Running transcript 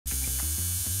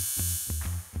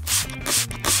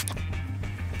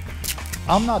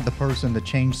I'm not the person to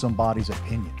change somebody's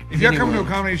opinion. If you're coming to a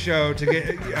comedy show to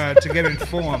get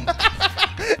informed.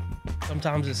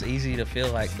 Sometimes it's easy to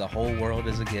feel like the whole world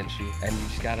is against you, and you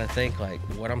just gotta think like,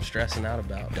 what I'm stressing out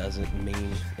about doesn't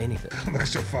mean anything.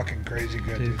 That's so fucking crazy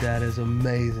good, dude. That is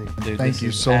amazing, dude. Thank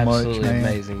you so much, man. Absolutely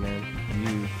amazing, man.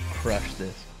 You crushed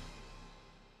this.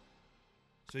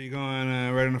 So you going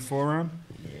right in the forearm?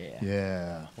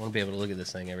 Yeah. I want to be able to look at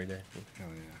this thing every day. Hell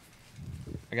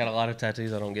yeah. I got a lot of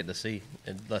tattoos I don't get to see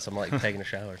unless I'm like taking a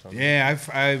shower or something. Yeah,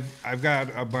 I've got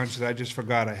a bunch that I just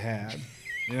forgot I had.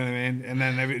 You know what I mean? And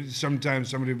then sometimes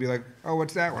somebody would be like, "Oh,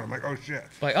 what's that one?" I'm like, "Oh shit!"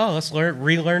 Like, oh, let's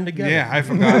relearn together. Yeah, I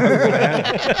forgot.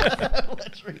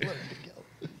 Let's relearn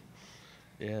together.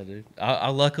 Yeah, dude. I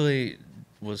luckily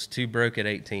was too broke at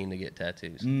 18 to get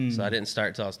tattoos, so I didn't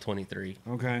start till I was 23.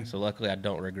 Okay. So luckily, I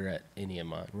don't regret any of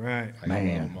mine. Right. Like,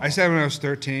 Man. I said when I was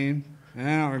 13. I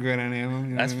don't regret any of them.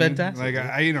 You know That's what I mean? fantastic.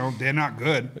 Like you know, they're not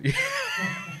good.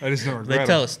 I just don't regret They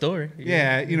tell them. a story.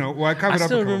 Yeah, you know. Well, I covered I up.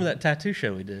 still remember that tattoo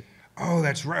show we did. Oh,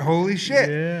 that's right. Holy shit.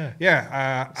 Yeah.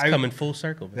 Yeah. It's coming full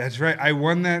circle. Man. That's right. I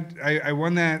won that. I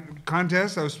won that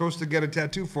contest. I was supposed to get a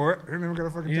tattoo for it. I never got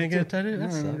a fucking tattoo. You didn't get a tattoo? That No,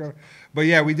 I never sucks. got it. But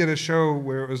yeah, we did a show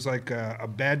where it was like a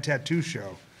bad tattoo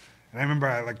show. And I remember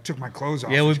I like took my clothes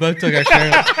off. Yeah, we both took our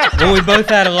shirt off. Well, we both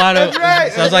had a lot of. That's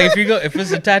right. So I was like, if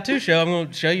it's a tattoo show, I'm going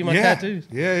to show you my tattoos.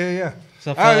 Yeah.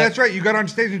 So Oh, that's right. You got on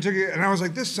stage and took it, and I was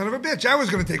like, "This son of a bitch! I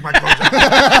was going to take my clothes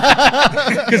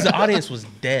off." Because the audience was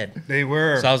dead. They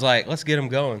were. So I was like, let's get them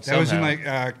going. That was in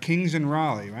like Kings and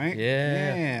Raleigh, right?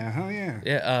 Yeah. Yeah. Hell yeah.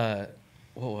 Yeah.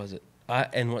 What was it?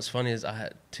 And what's funny is I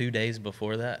had 2 days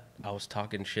before that, I was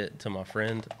talking shit to my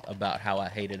friend about how I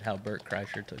hated how Bert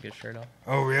Kreischer took his shirt off.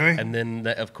 Oh, really? And then,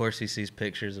 of course, he sees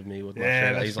pictures of me with my Yeah, shirt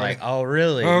off. that's He's right. like, oh,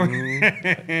 really? Oh.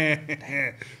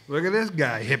 Mm. Look at this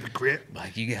guy, hypocrite.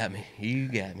 Like, you got me. You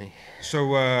got me.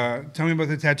 So tell me about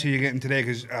the tattoo you're getting today,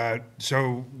 because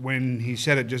so when he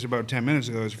said it just about 10 minutes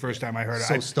ago, it was the first time I heard it.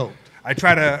 So stoked. I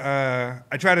try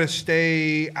to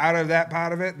stay out of that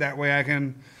part of it. That way I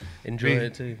can Enjoy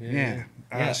it, too. Yeah.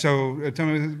 Yeah. So tell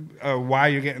me why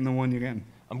you're getting the one you're getting.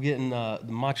 I'm getting the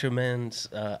Macho Man's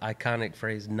iconic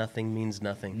phrase, nothing means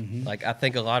nothing. Mm-hmm. Like, I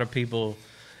think a lot of people,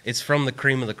 it's from the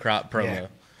Cream of the Crop promo. Yeah.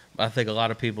 I think a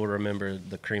lot of people remember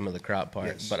the Cream of the Crop part.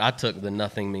 Yes. But I took the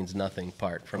nothing means nothing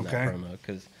part from that promo.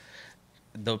 Because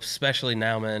especially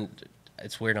now, man,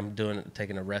 it's weird I'm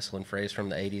taking a wrestling phrase from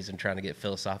the 80s and trying to get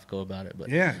philosophical about it. But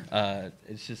Yeah.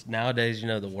 it's just nowadays, you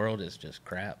know, the world is just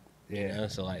crap. Yeah. You know?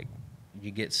 So, like,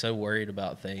 you get so worried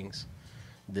about things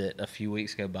that a few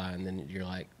weeks go by and then you're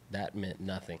like, that meant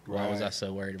nothing. Why was I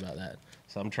so worried about that?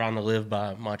 So I'm trying to live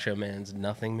by Macho Man's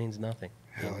nothing means nothing.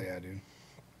 Hell yeah, dude.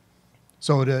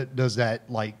 So does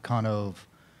that like kind of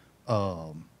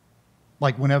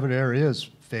like whenever there is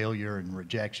failure and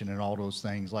rejection and all those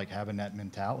things, like having that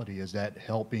mentality, is that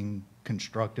helping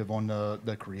constructive on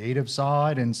the creative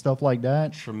side and stuff like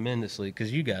that? Tremendously,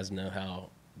 because you guys know how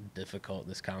difficult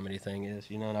this comedy thing is,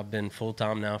 you know, and I've been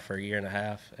full-time now for 1.5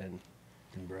 years, and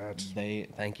Congrats.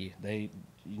 thank you. They,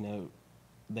 you know,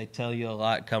 they tell you a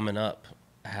lot coming up,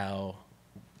 how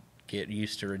get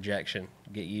used to rejection,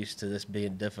 get used to this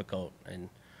being difficult, and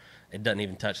it doesn't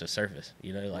even touch the surface,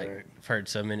 you know, like I've heard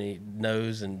so many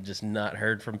no's and just not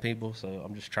heard from people, so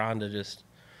I'm just trying to just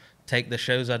take the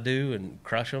shows I do and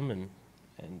crush them and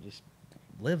just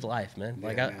live life, man. Yeah,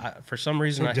 like man. I for some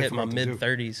reason So I hit my difficult to do.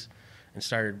 mid-30s and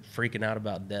started freaking out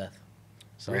about death.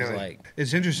 So I was like,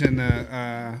 it's interesting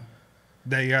that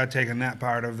you are taking that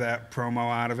part of that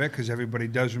promo out of it, because everybody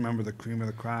does remember the Cream of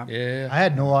the Crop. yeah. I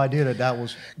had no idea that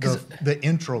was the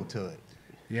intro to it.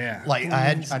 Yeah. Like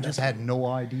I just had no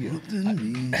idea.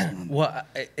 Well,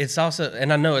 it's also,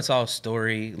 and I know it's all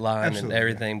storyline and Absolutely.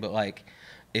 everything, but like,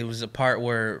 it was a part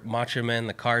where Macho Man,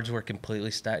 the cards were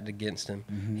completely stacked against him.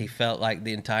 Mm-hmm. He felt like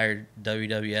the entire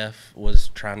WWF was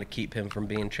trying to keep him from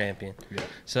being champion. Yeah.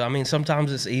 So, I mean, sometimes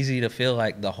it's easy to feel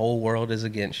like the whole world is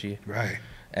against you. Right.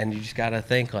 And you just got to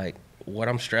think, like, what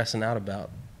I'm stressing out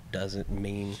about doesn't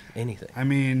mean anything. I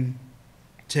mean,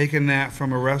 taking that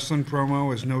from a wrestling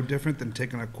promo is no different than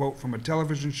taking a quote from a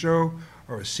television show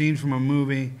or a scene from a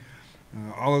movie.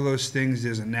 All of those things,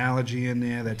 there's analogy in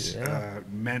there that's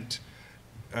meant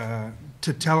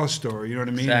to tell a story, you know what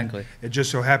I mean? Exactly. And it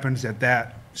just so happens that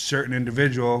that certain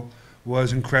individual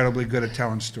was incredibly good at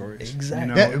telling stories.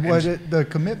 Exactly. You know? The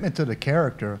commitment to the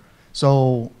character.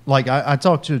 So, like, I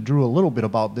talked to Drew a little bit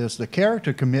about this. The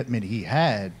character commitment he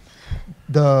had,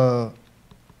 so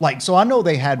I know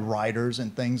they had writers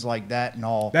and things like that and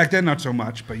all. Back then, not so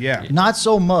much, but yeah. Not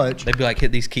so much. They'd be like,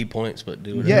 hit these key points, but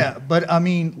do it. Yeah, but I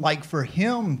mean, like for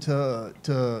him for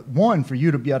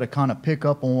you to be able to kind of pick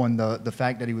up on the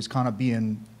fact that he was kind of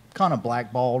being kind of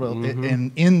blackballed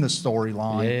in the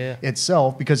storyline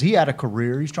itself, because he had a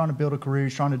career. He's trying to build a career.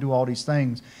 He's trying to do all these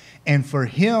things. And for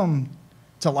him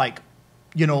to, like,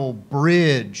 you know,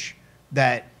 bridge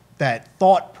that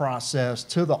thought process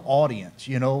to the audience,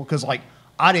 you know, because, like,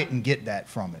 I didn't get that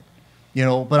from it, you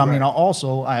know. But I mean,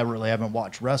 I really haven't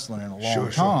watched wrestling in a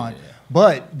long time.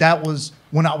 But that was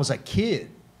when I was a kid.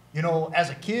 You know, as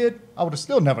a kid, I would have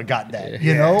still never got that,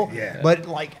 you know? But,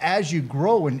 like, as you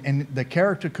grow and the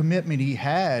character commitment he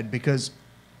had, because,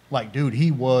 like, dude,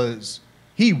 he was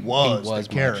the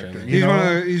character.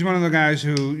 He's one of the guys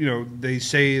who, you know, they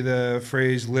say the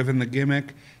phrase living the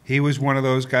gimmick. He was one of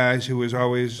those guys who was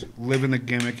always living the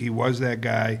gimmick. He was that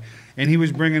guy. And he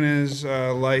was bringing his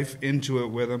life into it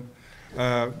with him.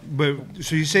 But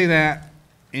so you say that,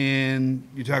 and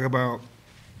you talk about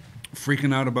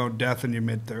freaking out about death in your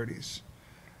mid-30s.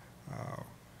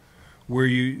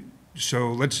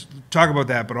 So let's talk about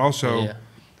that, but also,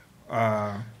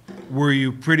 were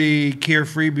you pretty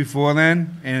carefree before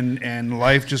then, and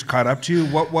life just caught up to you?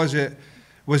 What was it?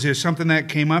 Was there something that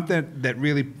came up that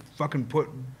really fucking put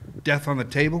death on the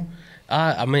table?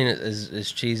 I mean,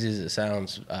 as cheesy as it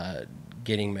sounds,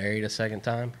 getting married a second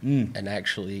time and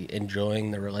actually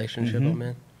enjoying the relationship I'm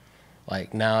in.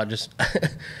 Like, now,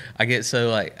 I get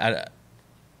so, like,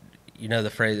 you know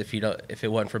the phrase, if it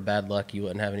wasn't for bad luck, you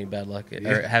wouldn't have any bad luck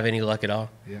or have any luck at all.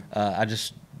 I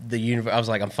was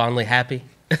like, I'm finally happy,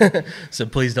 so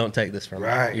please don't take this from me.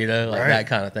 You know, like that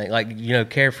kind of thing. Like, you know,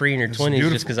 carefree in your 20s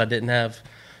just because I didn't have.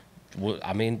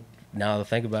 I mean, now that I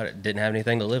think about it, didn't have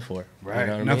anything to live for. Right, you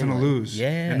know what nothing I mean? to lose.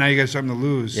 And now you got something to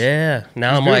lose. Now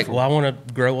I'm beautiful. like, well, I want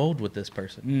to grow old with this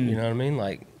person. You know what I mean?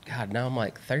 Like, God, now I'm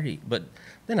like 30, but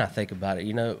then I think about it.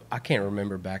 You know, I can't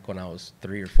remember back when I was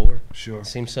 3 or 4. Sure, it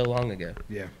seems so long ago.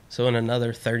 Yeah. So in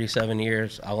another 37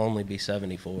 years, I'll only be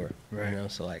 74. Right. You know,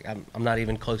 so like I'm not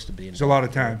even close to being. It's a lot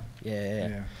of time.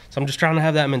 Yeah. So I'm just trying to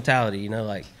have that mentality. You know,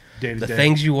 like the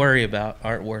things you worry about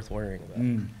aren't worth worrying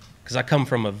about. Because I come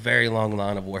from a very long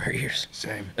line of worriers.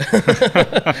 Same.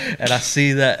 And I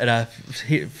see that, and I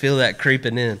feel that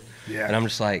creeping in. Yeah. And I'm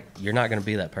just like, you're not going to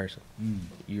be that person.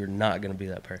 You're not going to be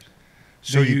that person.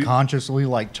 So you consciously,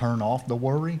 like, turn off the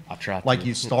worry? I try to. Like,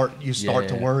 you start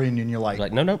to worry, and then you're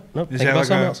like, no. Is Think about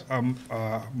that something like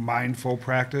else. a mindful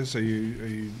practice?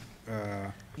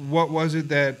 What was it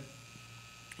that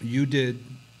you did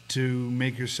to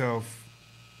make yourself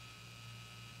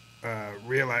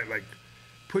realize, like,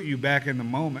 put you back in the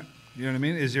moment? You know what I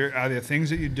mean? Are there things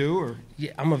that you do, or?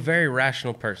 Yeah, I'm a very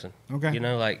rational person. Okay. You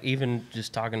know, like, even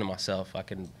just talking to myself, I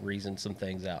can reason some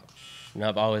things out. You know,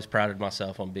 I've always prided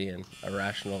myself on being a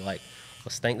rational, like,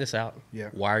 let's think this out. Yeah.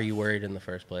 Why are you worried in the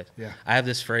first place? Yeah. I have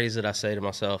this phrase that I say to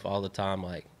myself all the time,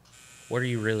 like, what are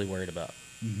you really worried about?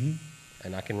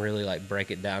 And I can really, like, break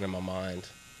it down in my mind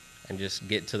and just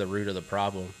get to the root of the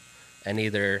problem and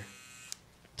either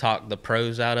talk the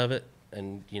pros out of it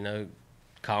and, you know,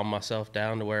 calm myself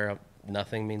down to where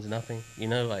nothing means nothing, you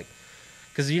know, like,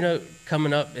 because, you know,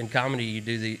 coming up in comedy,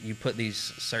 you put these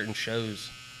certain shows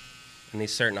and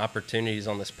these certain opportunities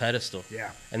on this pedestal,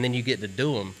 and then you get to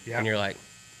do them, and you're like,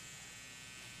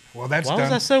 well, that's why done.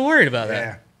 was I so worried about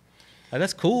that? Like,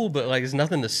 that's cool, but, like, it's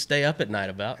nothing to stay up at night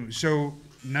about. So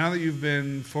now that you've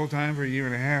been full time for a year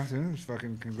and a half,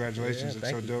 fucking congratulations! It's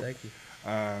so dope. Thank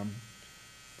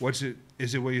you.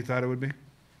 Is it what you thought it would be?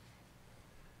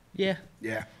 Yeah.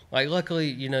 Like, luckily,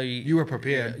 you know, you were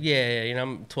prepared. Yeah. You know,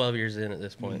 I'm 12 years in at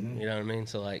this point. You know what I mean?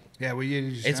 So, like,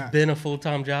 it's been a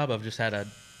full-time job. I've just had a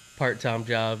part-time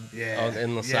job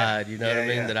on the side. You know what I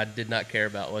mean? That I did not care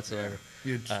about whatsoever.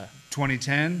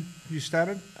 2010, you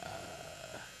started.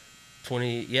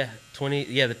 The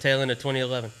tail end of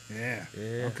 2011. Yeah.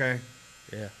 Okay.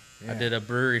 Yeah. I did a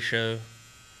brewery show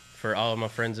for all of my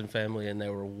friends and family, and they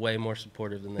were way more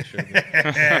supportive than they should have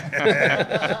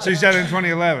been. So you started in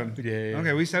 2011? Yeah.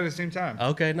 Okay, we started at the same time.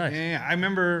 Okay, nice. Yeah. I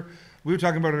remember we were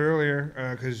talking about it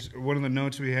earlier because one of the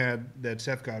notes we had that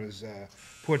Seth got is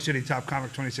Port City Top Comic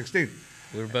 2016.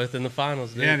 We were both in the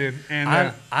finals, dude. Yeah, dude.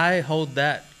 And I hold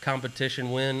that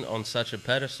competition win on such a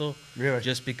pedestal. Really?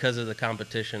 Just because of the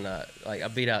competition. I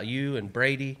beat out you and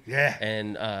Brady. Yeah.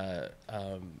 And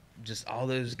just all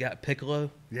those got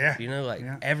Piccolo. Yeah. You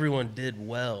know, everyone did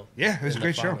well. Yeah, it was a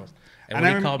great show. And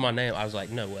when he called my name, I was like,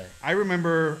 no way. I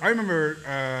remember.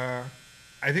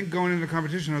 I think going into the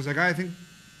competition, I was like, I think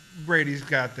Brady's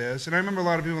got this, and I remember a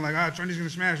lot of people were like, Trunty's gonna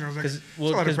smash. And I was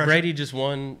like, because Brady just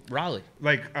won Raleigh.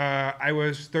 Like, I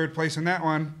was third place in that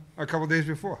one a couple days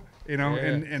before, you know,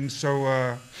 and so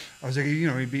I was like, you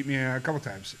know, he beat me a couple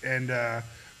times, and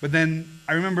but then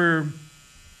I remember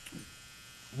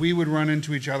we would run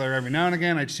into each other every now and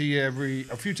again. I'd see you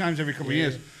a few times every couple of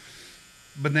years,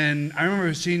 But then I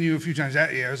remember seeing you a few times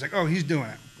that year. I was like, oh, he's doing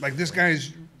it. Like, this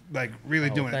guy's like really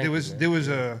doing it. There was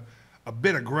a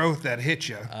bit of growth that hit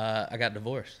you. I got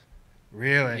divorced.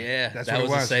 Really? Yeah, That's that what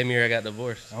was it the was. same year I got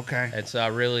divorced. Okay. And so I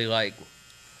really like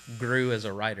grew as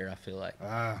a writer, I feel like.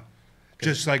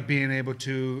 Just like being able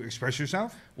to express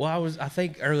yourself? Well, I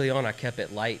think early on I kept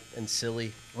it light and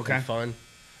silly and fun.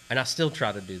 And I still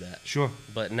try to do that. Sure.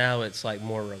 But now it's like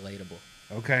more relatable.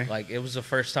 Okay. Like it was the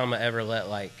first time I ever let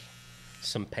like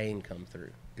some pain come through.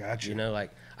 Gotcha. You know,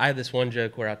 like I had this one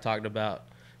joke where I talked about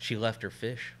she left her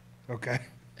fish. Okay.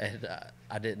 And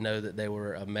I didn't know that they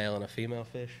were a male and a female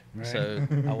fish. Right. So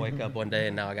I wake up one day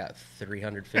and now I got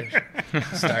 300 fish.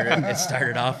 It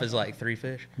started off as like 3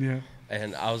 fish. Yeah.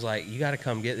 And I was like, you got to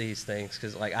come get these things,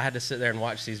 because like I had to sit there and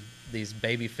watch these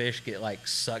baby fish get like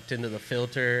sucked into the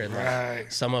filter, and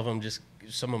like, some of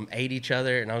them ate each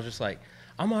other, and I was just like,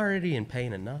 I'm already in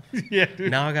pain enough. Yeah, dude.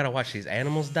 Now I got to watch these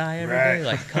animals die every day.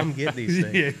 Like, come get these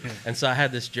things. Yeah. And so I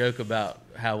had this joke about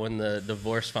how when the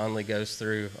divorce finally goes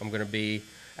through, I'm going to be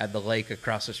at the lake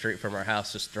across the street from our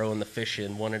house, just throwing the fish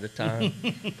in one at a time.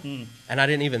 And I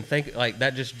didn't even think, like,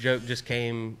 that joke just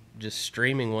came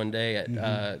streaming one day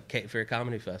at Cape Fear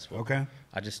Comedy Festival. Okay.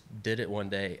 I just did it one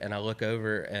day, and I look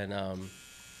over, and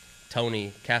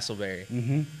Tony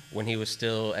Castleberry, when he was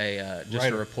still a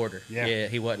reporter. Yeah,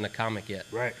 he wasn't a comic yet.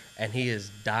 Right. And he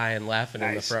is dying laughing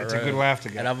in the front row. It's a good laugh to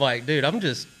get. And I'm like, dude, I'm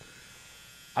just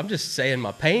saying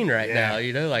my pain right now,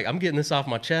 you know, like I'm getting this off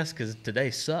my chest because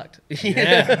today sucked.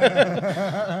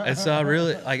 Yeah. And so I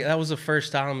really, like, that was the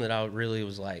first time that I really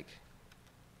was like,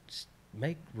 just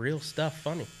make real stuff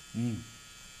funny.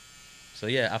 So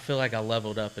yeah, I feel like I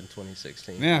leveled up in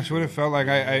 2016. Yeah, that's what it felt like.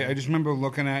 I just remember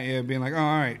looking at you being like, oh,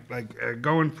 all right, like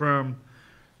going from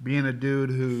being a dude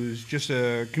who's just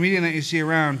a comedian that you see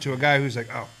around to a guy who's like,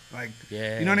 oh, like,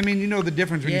 you know what I mean? You know the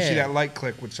difference when you see that light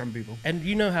click with some people. And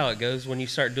you know how it goes when you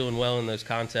start doing well in those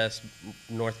contests.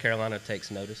 North Carolina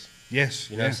takes notice. Yes,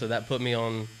 you know, so that put me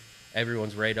on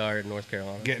everyone's radar in North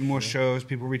Carolina. Getting more shows,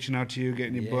 people reaching out to you,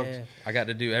 getting you booked. I got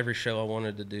to do every show I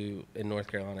wanted to do in North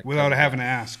Carolina without having to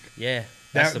ask. Yeah,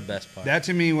 that's the best part. That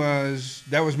to me was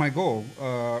my goal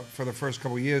for the first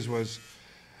couple of years was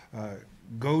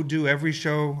go do every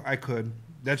show I could.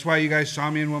 That's why you guys saw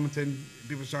me in Wilmington.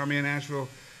 People saw me in Asheville,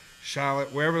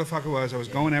 Charlotte, wherever the fuck it was. I was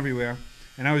going everywhere.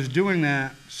 And I was doing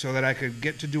that so that I could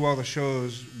get to do all the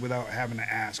shows without having to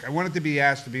ask. I wanted to be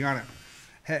asked to be on it.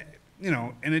 Hey, you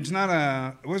know, and it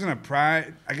wasn't a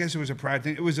pride. I guess it was a pride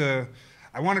thing.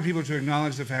 I wanted people to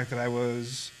acknowledge the fact that I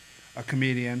was a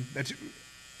comedian.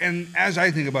 And as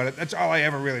I think about it, that's all I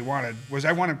ever really wanted.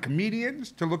 I wanted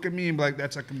comedians to look at me and be like,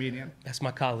 that's a comedian. That's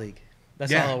my colleague.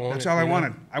 That's all I wanted. That's all I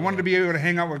wanted. I wanted to be able to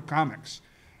hang out with comics,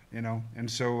 you know. And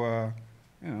so,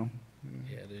 you know.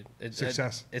 Yeah, dude.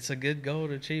 Success. It's a good goal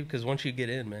to achieve because once you get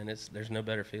in, man, there's no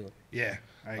better feeling. Yeah,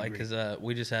 I agree. Because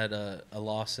we just had a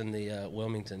loss in the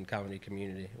Wilmington comedy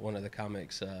community. One of the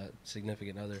comics'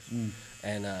 significant other,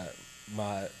 and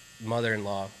my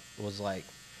mother-in-law was like,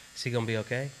 "Is he gonna be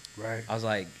okay?" Right. I was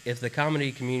like, "If the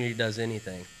comedy community does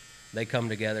anything, they come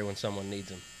together when someone needs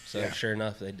them." So sure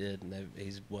enough, they did, and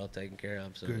he's well taken care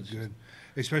of. So good.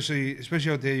 Especially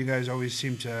out there, you guys always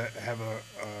seem to have a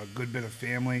good bit of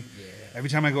family. Yeah. Every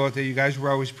time I go out there, you guys were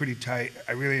always pretty tight.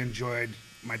 I really enjoyed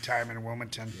my time in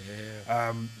Wilmington.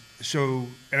 Yeah. And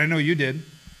I know you did.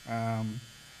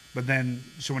 But then,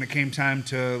 so when it came time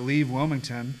to leave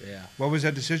Wilmington, what was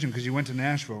that decision? Because you went to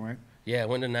Nashville, right? Yeah, I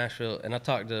went to Nashville, and I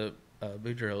talked to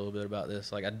Boudreaux a little bit about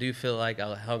this. Like, I do feel like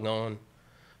I hung on.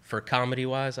 For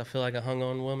comedy-wise, I feel like I hung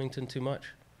on Wilmington too much.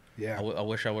 Yeah. I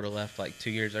wish I would have left like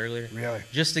 2 years earlier. Really?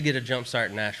 Just to get a jump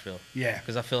start in Nashville. Yeah.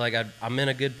 Because I feel like I'm in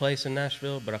a good place in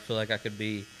Nashville, but I feel like I could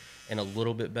be in a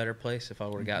little bit better place if I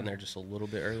would have gotten there just a little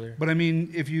bit earlier. But I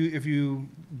mean, if you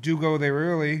do go there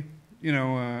early, you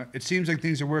know, it seems like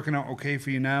things are working out okay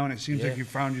for you now, and it seems like you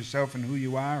found yourself and who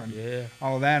you are and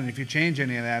all of that. And if you change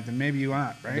any of that, then maybe you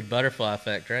aren't, right? The butterfly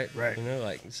effect, right? Right. You know,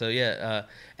 like, so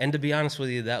and to be honest with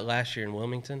you, that last year in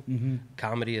Wilmington,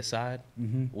 comedy aside,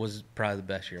 was probably the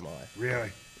best year of my life.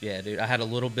 Really? Yeah, dude. I had a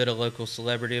little bit of local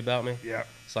celebrity about me. Yeah.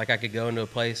 It's like I could go into a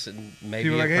place and maybe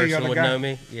a person would know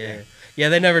me. Yeah. Yeah,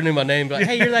 they never knew my name, but like,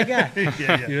 hey, you're that guy.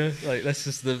 You know, like that's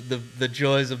just the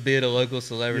joys of being a local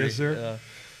celebrity. Yes, sir.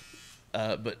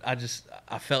 But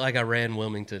I felt like I ran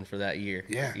Wilmington for that year.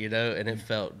 Yeah. You know, and it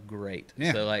felt great.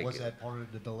 Yeah. So like, was that part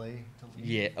of the delay?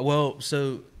 Yeah. Well,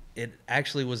 so it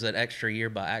actually was an extra year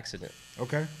by accident.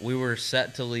 Okay. We were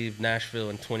set to leave Nashville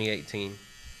in 2018,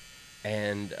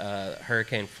 and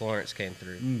Hurricane Florence came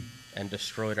through and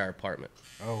destroyed our apartment.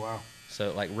 Oh, wow.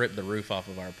 So like ripped the roof off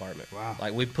of our apartment. Wow.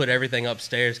 Like we put everything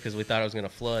upstairs because we thought it was going to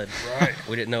flood. Right.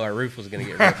 We didn't know our roof was going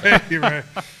to get ripped off. You're right.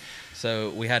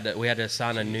 So we had to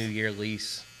sign a New Year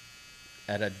lease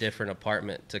at a different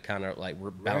apartment to kind of like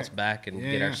bounce back and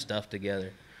get our stuff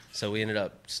together. So we ended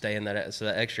up staying so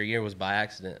that extra year was by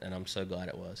accident, and I'm so glad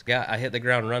it was. I hit the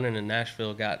ground running in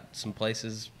Nashville, got some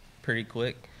places pretty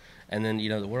quick, and then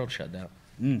the world shut down.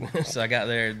 So I got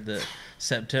there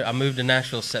I moved to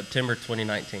Nashville September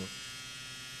 2019.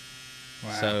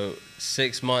 Wow. So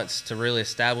 6 months to really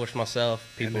establish myself.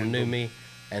 People knew me,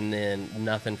 and then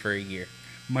nothing for a year.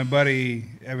 My buddy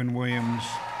Evan Williams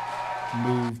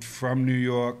moved from New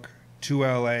York to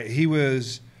LA. He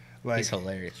was like, he's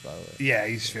hilarious, by the way. Yeah,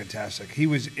 he's fantastic. He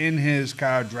was in his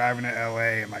car driving to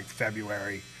LA in like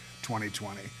February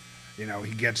 2020.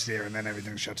 He gets there and then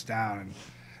everything shuts down, and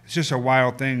it's just a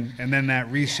wild thing. And then that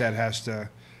reset has to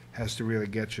really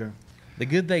get you. The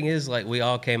good thing is, like, we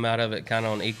all came out of it kind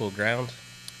of on equal ground.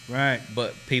 Right.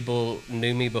 But people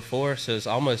knew me before, so it's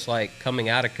almost like coming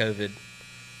out of COVID,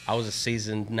 I was a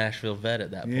seasoned Nashville vet at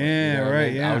that point. Yeah,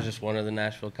 right, yeah. I was just one of the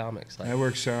Nashville comics. Like, that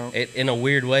works out. In a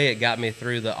weird way, it got me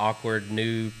through the awkward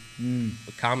new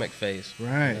comic phase.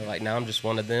 Right. Like, now I'm just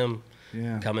one of them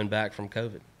Yeah. coming back from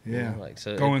COVID. Yeah.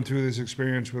 So going through this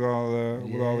experience with all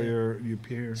your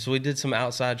peers. So we did some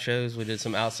outside shows. We did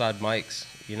some outside mics,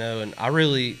 and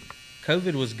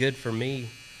COVID was good for me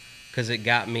because it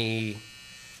got me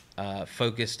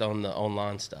focused on the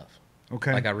online stuff.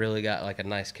 Okay. Like I really got like a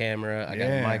nice camera. I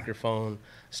got a microphone.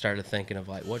 Started thinking of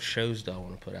like what shows do I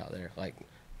want to put out there? Like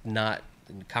not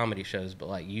comedy shows, but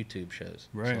like YouTube shows.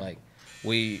 Right. So like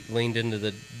we leaned into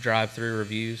the drive-through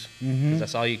reviews because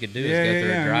that's all you could do is go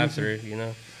through a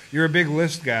drive-through. You're a big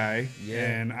list guy, Yeah.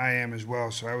 and I am as well.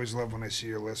 So I always love when I see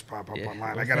your list pop up online.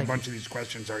 Well, I got a bunch of these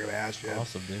questions I'm going to ask you.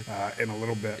 Awesome, dude. In a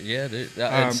little bit. Yeah, dude.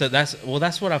 And so that's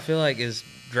what I feel like is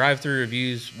drive-through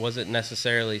reviews wasn't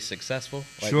necessarily successful,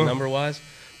 like number-wise,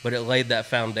 but it laid that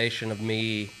foundation of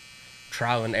me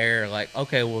trial and error. Like,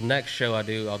 okay, well, next show I'll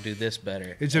do this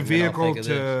better. It's a vehicle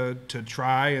to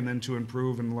try and then to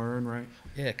improve and learn, right?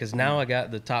 Yeah, because now I got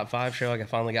the top 5 show. I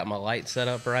finally got my light set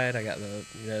up right. I got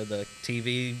the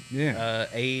TV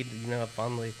aid. I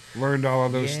finally learned all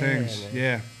of those things. Man.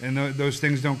 Yeah, and those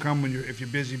things don't come if you're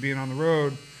busy being on the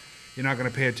road. You're not going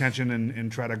to pay attention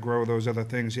and try to grow those other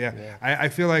things. Yeah. I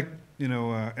feel like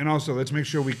and also let's make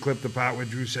sure we clip the part where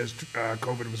Drew says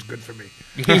COVID was good for me.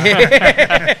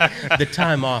 The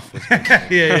time off was good.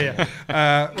 Yeah.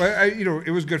 Well, it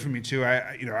was good for me too.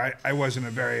 I wasn't a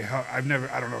very I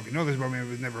don't know if you know this about me. I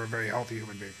was never a very healthy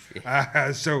human being.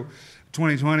 So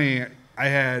 2020, I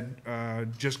had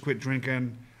just quit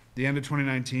drinking. The end of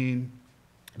 2019,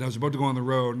 and I was about to go on the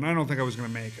road, and I don't think I was going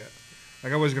to make it.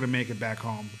 Like I was going to make it back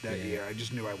home that year. I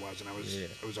just knew I was, and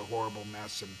it was a horrible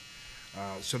mess. And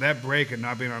so that break and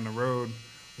not being on the road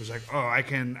was like,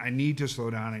 I need to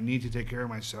slow down. I need to take care of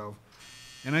myself.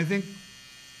 And I think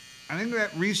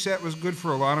that reset was good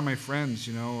for a lot of my friends.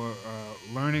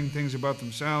 Learning things about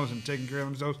themselves and taking care of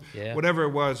themselves. Yeah. Whatever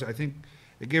it was, I think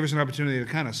it gave us an opportunity to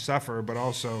kind of suffer, but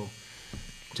also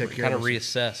take care of kind of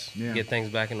reassess, get things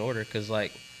back in order. Because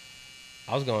like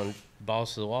I was going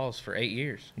balls to the walls for 8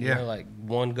 years. You know, like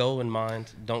one goal in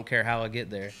mind. Don't care how I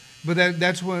get there. But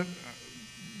that's what,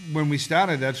 when we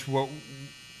started, that's what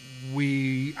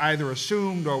we either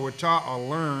assumed or were taught or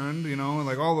learned,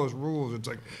 like all those rules. It's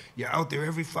like, you're out there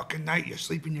every fucking night, you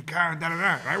sleep in your car, and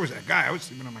da-da-da. I was that guy. I was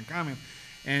sleeping on my car, man.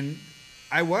 And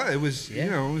it was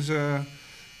an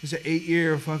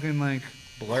 8-year fucking like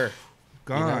blur.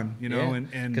 Gone,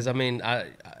 and because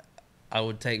I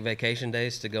would take vacation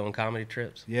days to go on comedy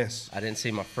trips. Yes. I didn't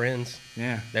see my friends.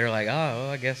 Yeah. They were like, well,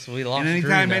 I guess we lost. And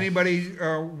anytime anybody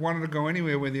wanted to go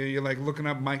anywhere with you, you're like looking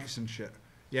up mics and shit.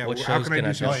 Yeah, how can I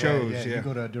do some shows? Yeah, you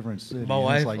go to a different city. My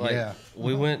wife,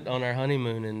 we went on our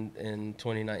honeymoon in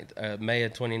May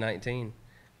of 2019,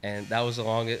 and that was the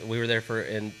longest. We were there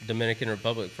in Dominican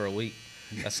Republic for a week.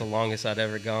 That's the longest I'd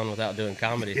ever gone without doing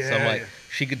comedy. So I'm like,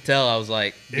 she could tell I was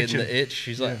like getting the itch.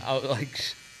 She's like,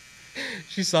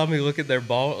 she saw me look at their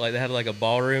ball, like they had like a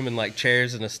ballroom and like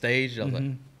chairs and a stage. I was like,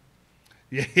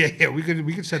 yeah, we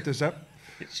could set this up.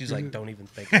 She's like, don't even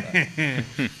think about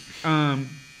it.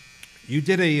 You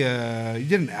did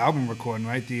an album recording,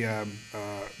 right? The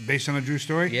based on a Drew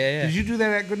story. Yeah. Did you do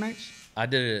that at Good Nights? I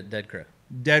did it at Dead Crow.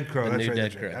 Dead Crow. The that's new right. Dead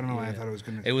That's Crow. right. I don't know why I thought it was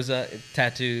gonna. It was a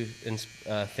tattoo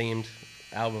themed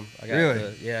album. I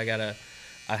got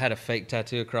I had a fake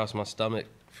tattoo across my stomach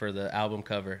for the album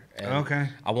cover. And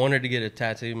I wanted to get a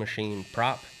tattoo machine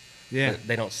prop, Yeah. But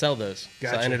they don't sell those.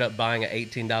 Gotcha. So I ended up buying an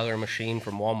 $18 machine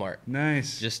from Walmart.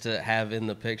 Nice. Just to have in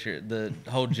the picture. The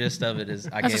whole gist of it is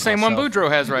I That's gave the same one myself-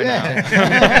 Boudreaux has right now.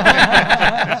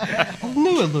 I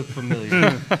knew it looked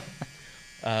familiar.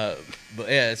 But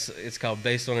yeah, it's called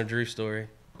Based on a Drew Story.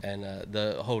 And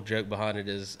the whole joke behind it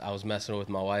is I was messing with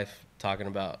my wife talking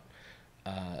about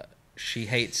she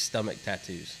hates stomach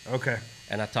tattoos. Okay.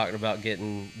 And I talked about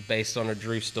getting Based on a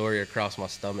Drew Story across my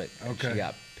stomach. And Okay. she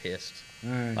got pissed. All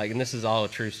right. Like, and this is all a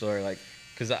true story. Like,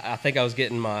 because I think I was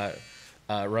getting my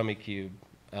Rummy Cube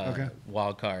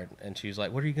wild card. And she was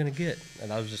like, what are you going to get?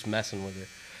 And I was just messing with her.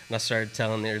 And I started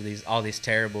telling her all these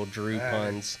terrible Drew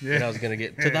puns. Yeah. And I was going to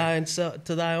get, to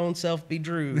thy own self be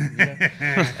Drew. You know?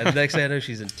 And the next thing I know,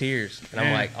 she's in tears. And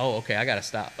I'm like, oh, okay, I got to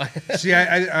stop. See,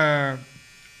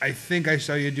 I think I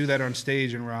saw you do that on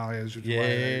stage in Raleigh. I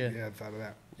thought of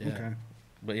that. Yeah. Okay.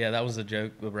 But yeah, that was a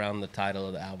joke around the title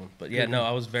of the album. But yeah, no, I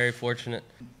was very fortunate.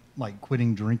 Like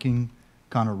quitting drinking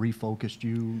kind of refocused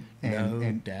you No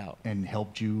and doubt. and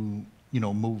helped you, you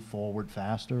know, move forward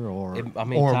faster, or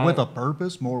Tying- with a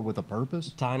purpose, more with a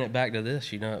purpose. Tying it back to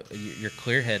this, you know, you're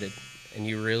clear-headed and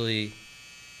you really,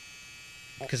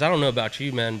 because I don't know about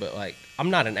you, man, but like, I'm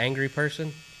not an angry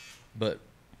person, but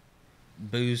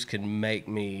booze can make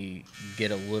me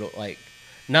get a little, like,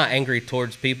 not angry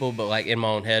towards people, but like in my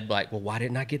own head, like, well, why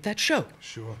didn't I get that show?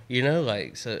 Sure. You know,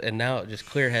 like, so, and now just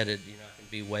clear-headed, you know, I can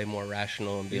be way more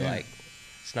rational and be like,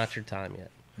 it's not your time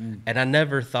yet. And I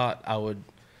never thought I would,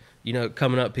 you know,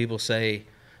 coming up, people say,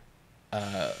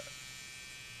 a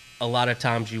lot of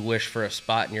times you wish for a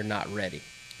spot and you're not ready.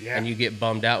 Yeah. And you get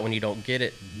bummed out when you don't get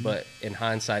it, but in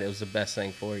hindsight, it was the best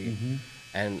thing for you.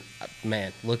 And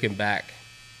man, looking back,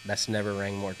 that's never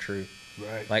rang more true.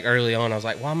 Right. Like early on, I was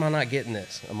like, why am I not getting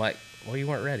this? I'm like, well, you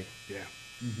weren't ready. Yeah.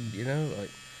 You know,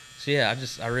 like, so yeah,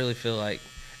 I really feel like,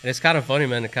 and it's kind of funny,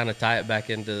 man, to kind of tie it back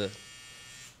into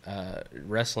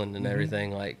wrestling and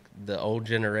everything. Like the old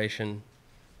generation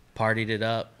partied it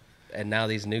up, and now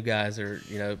these new guys are,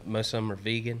 you know, most of them are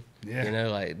vegan. Yeah. You know,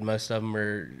 like most of them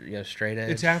are, you know, straight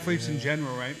edge. It's athletes in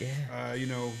general, right? Yeah. You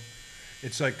know,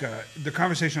 it's like the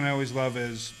conversation I always love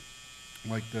is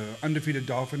like the undefeated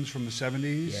Dolphins from the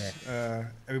 70s. Yeah.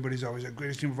 Everybody's always like,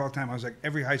 greatest team of all time. I was like,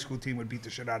 every high school team would beat the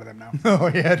shit out of them now.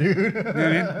 Oh yeah, dude. You know what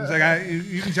I mean? It's like,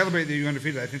 you can celebrate that you're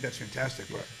undefeated. I think that's fantastic.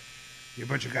 But you're a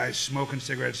bunch of guys smoking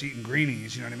cigarettes, eating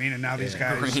greenies, you know what I mean? And now these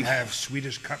guys have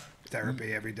Swedish cup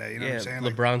therapy every day. You know what I'm saying?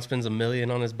 Like, LeBron spends $1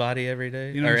 million on his body every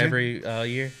day, You know or what I'm every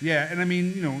year. yeah, and I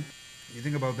mean, you know, you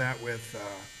think about that with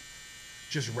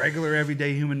just regular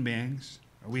everyday human beings.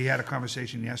 We had a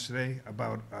conversation yesterday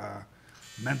about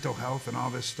mental health and all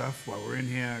this stuff while we're in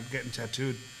here getting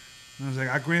tattooed. And I was like,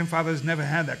 our grandfathers never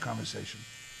had that conversation.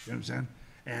 You know what I'm saying?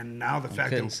 And now the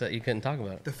fact that You couldn't talk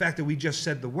about it. the fact that we just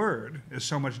said the word is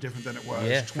so much different than it was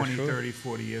Yeah, for 20, sure. 30,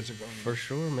 40 years ago. For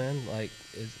sure, man. Like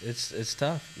it's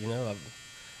tough. You know, I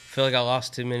feel like I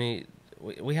lost too many.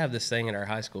 We have this thing in our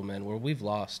high school, man, where we've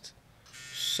lost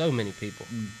so many people,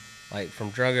 like from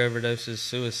drug overdoses,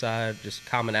 suicide, just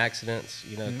common accidents.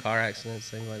 You know, car accidents,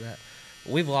 things like that.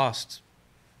 We've lost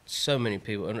so many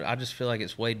people, and I just feel like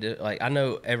it's like I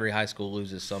know every high school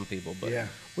loses some people, but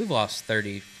we've lost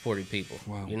 30, 40 people.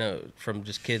 Wow. You know, from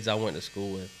just kids I went to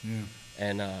school with. Yeah.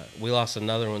 And we lost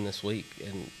another one this week,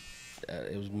 and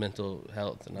it was mental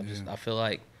health. And I feel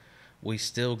like we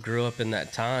still grew up in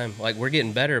that time. Like, we're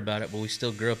getting better about it, but we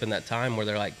still grew up in that time where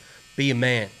they're like, be a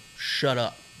man, shut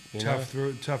up. You know?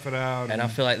 Tough it out. And I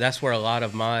feel like that's where a lot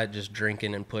of my just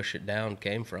drinking and push it down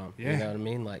came from. Yeah. You know what I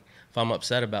mean? Like, if I'm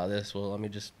upset about this, well, let me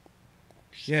just...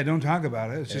 Yeah, don't talk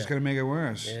about it. It's just going to make it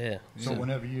worse. Yeah. So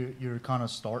whenever you're kind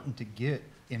of starting to get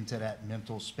into that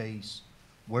mental space,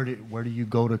 where do you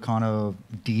go to kind of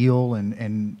deal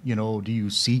and you know, do you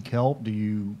seek help? Do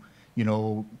you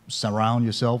know, surround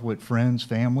yourself with friends,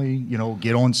 family? You know,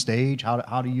 get on stage.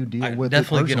 How do you deal with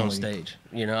definitely it get on personally? stage.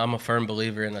 You know, I'm a firm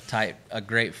believer in a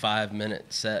great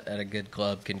 5-minute set at a good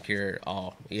club can cure it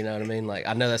all. You know what I mean? Like,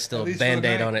 I know that's still At a least for the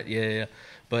Band-Aid night. on it. Yeah.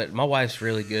 But my wife's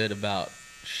really good about,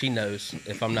 she knows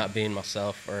if I'm not being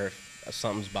myself or if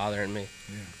something's bothering me.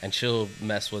 Yeah. And she'll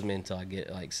mess with me until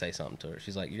I say something to her.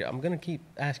 She's like, I'm going to keep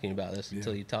asking you about this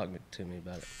until you talk to me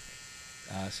about it.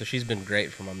 So she's been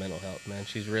great for my mental health, man.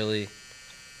 She's really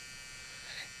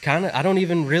I don't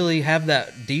even really have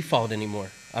that default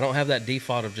anymore. I don't have that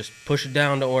default of just push it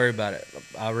down, don't worry about it.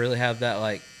 I really have that,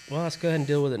 like, well, let's go ahead and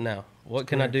deal with it now. What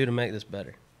can I do to make this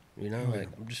better? You know, like,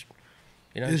 I'm just,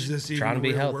 you know, Is just this trying to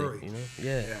even be a real healthy, worry? you know?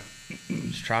 Yeah.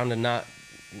 Just trying to not,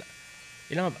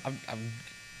 you know,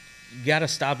 you got to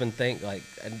stop and think, like,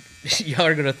 and y'all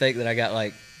are going to think that I got,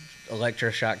 like,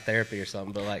 electroshock therapy or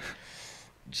something, but, like,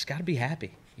 just got to be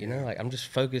happy. You know, like I'm just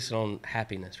focused on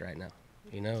happiness right now.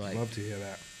 You know, like Love to hear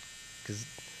that. because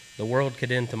the world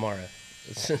could end tomorrow.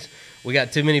 We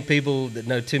got too many people that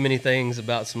know too many things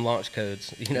about some launch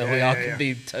codes. You know, we all could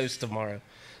be toast tomorrow,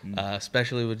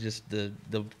 especially with just the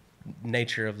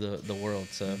nature of the world.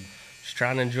 So just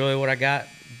trying to enjoy what I got,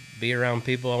 be around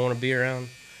people I want to be around.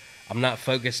 I'm not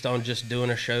focused on just doing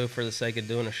a show for the sake of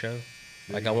doing a show.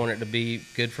 Like I want it to be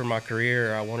good for my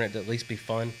career, or I want it to at least be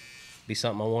fun, be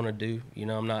something I want to do. You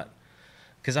know, I'm not,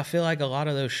 because I feel like a lot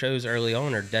of those shows early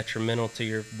on are detrimental to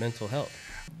your mental health.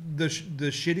 The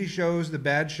shitty shows, the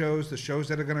bad shows, the shows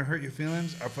that are going to hurt your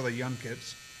feelings are for the young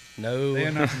kids. No They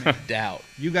are not for me. doubt.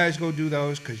 You guys go do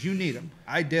those because you need them.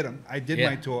 I did them. I did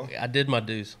my tour. I did my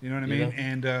dues. You know what I mean?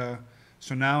 And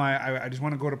so now I just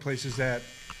want to go to places that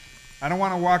I don't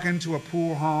want to walk into a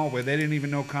pool hall where they didn't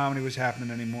even know comedy was happening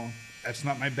anymore. That's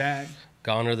not my bag.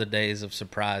 Gone are the days of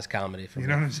surprise comedy for me. You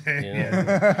know what I'm saying? You know?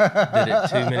 Did it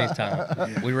too many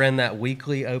times. We ran that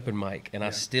weekly open mic, and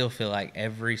I still feel like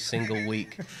every single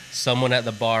week someone at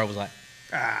the bar was like,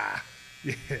 yeah.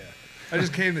 I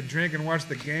just came to drink and watch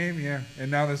the game,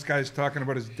 and now this guy's talking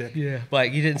about his dick. yeah.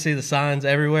 Like, you didn't see the signs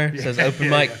everywhere? It says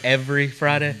open mic every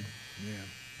Friday. Yeah.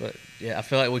 But, yeah, I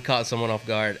feel like we caught someone off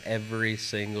guard every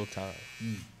single time.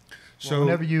 So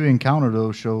whenever you encounter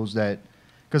those shows that,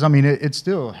 because I mean, it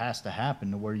still has to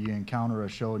happen to where you encounter a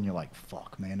show and you're like,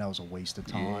 fuck, man, that was a waste of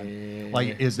time. Yeah.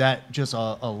 Like, is that just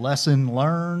a lesson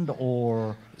learned,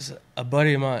 or? A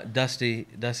buddy of mine, Dusty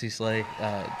Slay,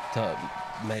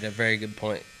 made a very good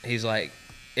point. He's like,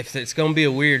 if it's going to be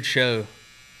a weird show,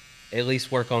 at least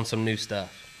work on some new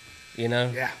stuff. You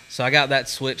know? Yeah. So I got that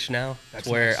switch now. That's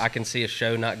where nice. I can see a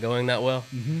show not going that well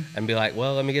and be like,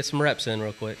 well, let me get some reps in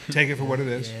real quick. take it for what it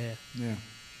is. Yeah. Yeah.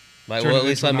 Like, Turn well, it at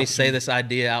least into let an me say opportunity. this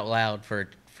idea out loud for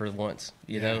once.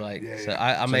 You know? Like, so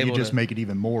I'm So able you just to make it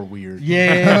even more weird.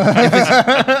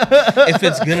 Yeah. If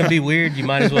it's going to be weird, you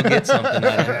might as well get something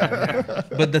out of it.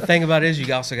 But the thing about it is,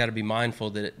 you also got to be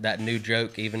mindful that that new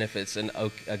joke, even if it's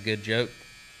a good joke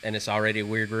and it's already a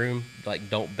weird room, like,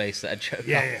 don't base that joke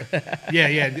off.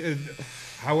 Yeah.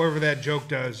 However that joke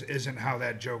does isn't how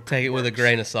that joke Take it with a works.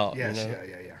 grain of salt. Yes, you know?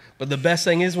 yeah. But the best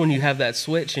thing is when you have that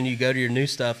switch and you go to your new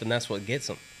stuff, and that's what gets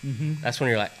them. That's when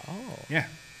you're like, oh, Yeah.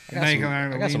 I Now got you some, can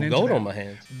learn to I got some lean gold into on that. my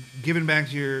hands. Giving back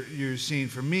to your scene,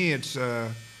 for me, it's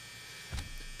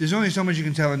there's only so much you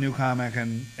can tell a new comic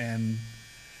and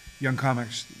young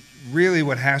comics. Really,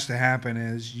 what has to happen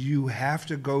is you have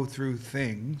to go through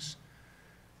things.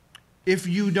 If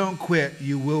you don't quit,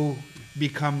 you will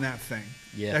become that thing.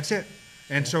 Yeah. That's it.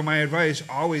 And so my advice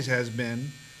always has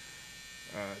been,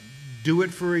 do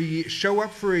it for a year. Show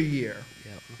up for a year.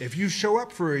 Yep. If you show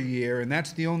up for a year and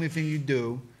that's the only thing you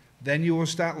do, then you will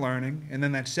start learning, and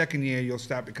then that second year you'll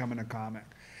start becoming a comic.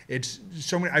 It's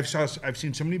so many. I've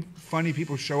seen so many funny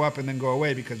people show up and then go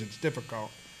away because it's difficult.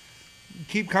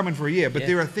 Keep coming for a year, but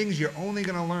there are things you're only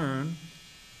going to learn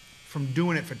from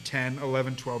doing it for 10,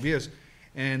 11, 12 years.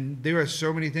 And there are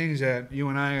so many things that you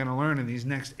and I are going to learn in these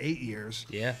next 8 years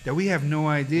that we have no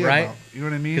idea about. You know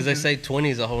what I mean? Because they say 20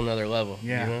 is a whole nother level.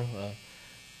 Yeah. You know?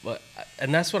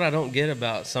 And that's what I don't get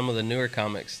about some of the newer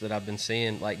comics that I've been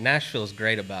seeing. Like, Nashville's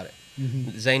great about it.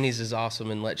 Zany's is awesome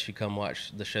and lets you come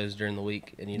watch the shows during the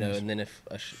week. And, you know, and then if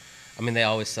they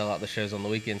always sell out the shows on the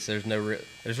weekends, so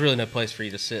there's really no place for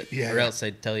you to sit. Or else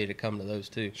they'd tell you to come to those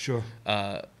too. Sure.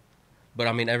 But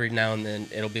I mean, every now and then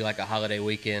it'll be like a holiday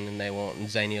weekend, and they want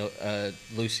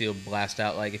Lucy will blast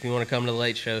out like, if you want to come to the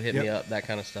late show, hit me up, that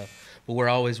kind of stuff. But we're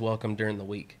always welcome during the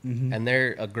week, and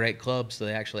they're a great club, so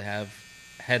they actually have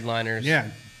headliners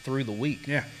through the week.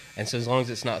 Yeah. And so as long as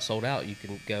it's not sold out, you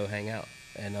can go hang out,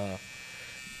 and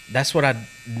that's what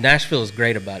Nashville is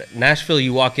great about it. Nashville,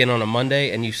 you walk in on a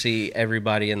Monday and you see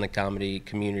everybody in the comedy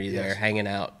community there hanging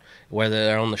out, whether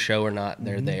they're on the show or not,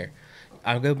 they're there.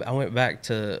 I went back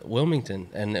to Wilmington,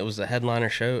 and it was a headliner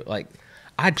show. Like,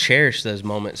 I cherish those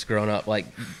moments growing up. Like,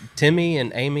 Timmy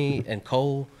and Amy and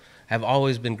Cole have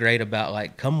always been great about,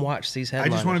 like, come watch these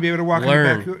headliners. I just want to be able to walk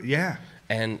learn. in the back. Yeah.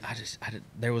 And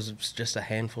there was just a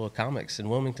handful of comics in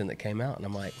Wilmington that came out, and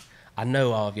I'm like, I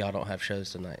know all of y'all don't have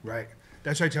shows tonight. Right.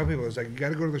 That's what I tell people. It's like, you got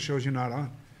to go to the shows you're not on.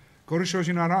 Go to shows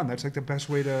you're not on. That's like the best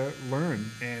way to learn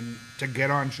and to get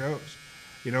on shows.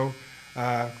 You know,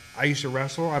 I used to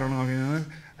wrestle. I don't know if you know that.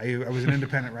 I was an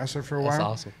independent wrestler for a while. That's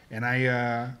awesome. And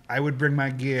I would bring my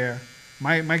gear.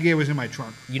 My gear was in my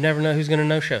trunk. You never know who's going to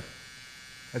no show.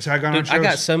 That's how I got on Dude, shows. I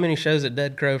got so many shows at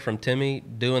Dead Crow from Timmy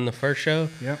doing the first show,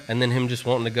 and then him just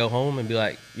wanting to go home and be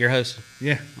like, you're hosting.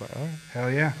 Yeah. I'm like, all right. Hell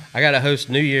yeah. I got to host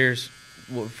New Year's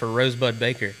for Rosebud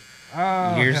Baker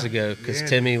years ago because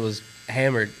Timmy was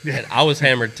hammered, and I was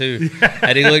hammered too.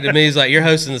 And he looked at me, he's like, "You're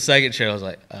hosting the second show." I was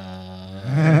like,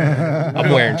 I'm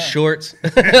wearing shorts.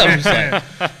 I'm just like,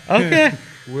 okay.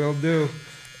 Will do.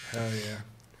 Hell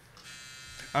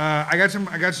yeah. I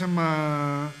got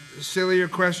some sillier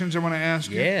questions I want to ask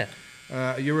you.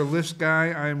 Yeah. You're a list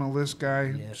guy. I am a list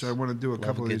guy. Yes. So I want to do a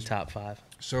couple of Good these. top 5.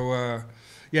 So,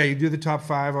 yeah, you do the top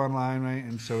 5 online, right?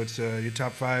 And so it's your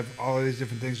top 5, all of these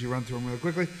different things. You run through them really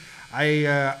quickly.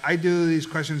 I do these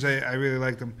questions. I really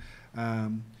like them.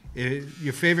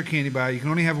 Your favorite candy bar. You can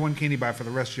only have one candy bar for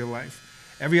the rest of your life.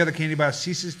 Every other candy bar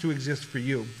ceases to exist for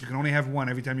you. You can only have one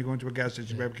every time you go into a gas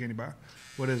station, grab a candy bar.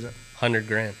 What is it? 100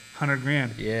 grand. 100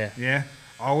 grand. Yeah. Yeah?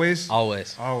 Always?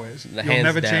 Always. Always. Hands You'll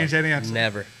never down. change any answer?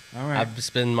 Never. All right.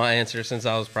 I've been my answer since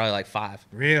I was probably like 5.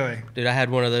 Really? Dude, I had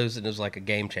one of those and it was like a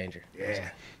game changer. Yeah.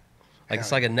 Like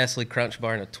it's like a Nestle Crunch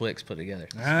bar and a Twix put together.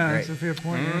 It's That's great. a fair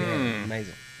point. Yeah,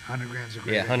 amazing. 100 grand's a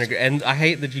great Yeah, 100 grand. And I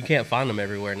hate that you can't find them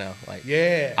everywhere now. Like,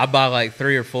 Yeah. I buy like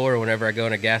 3 or 4 whenever I go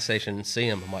in a gas station and see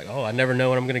them. I'm like, oh, I never know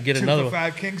when I'm going to get 2 another for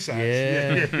one. $5 king size.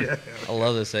 Yeah. I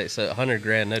love this. So 100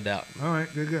 grand, no doubt. All right,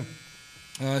 good.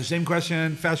 Same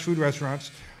question, fast food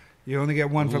restaurants. You only get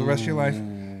one for the rest of your life.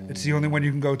 It's the only one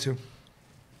you can go to.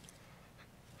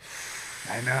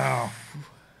 I know.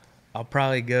 I'll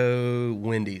probably go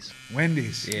Wendy's.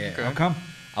 Wendy's. Yeah. Okay. How come?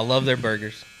 I love their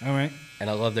burgers All right. and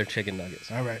I love their chicken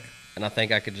nuggets. All right. And I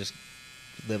think I could just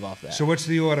live off that. So what's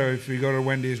the order if you go to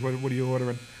Wendy's? What are you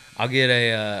ordering? I'll get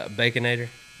a Baconator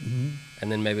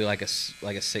and then maybe like a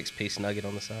 6-piece nugget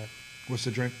on the side. What's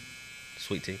the drink?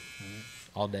 Sweet tea.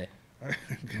 All day.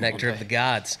 Nectar of the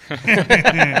gods.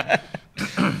 A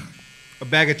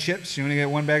bag of chips. You only get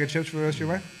one bag of chips for the rest of your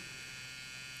life?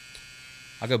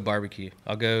 I'll go barbecue.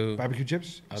 I'll go Barbecue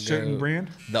chips? I'll Certain go brand?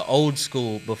 the old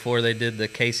school before they did the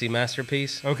Casey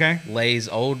masterpiece. Okay. Lay's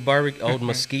old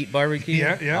mesquite barbecue.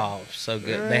 Yeah. Oh, so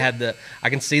good. They had I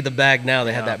can see the bag now.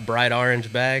 They had that bright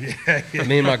orange bag. Yeah.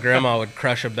 Me and my grandma would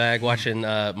crush a bag watching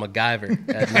MacGyver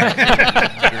at night.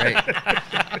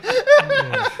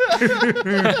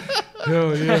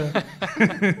 Hell yeah.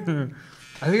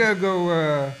 I think I would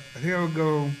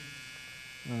go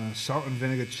salt and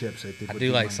vinegar chips. I I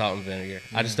do like salt and vinegar.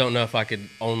 I just don't know if I could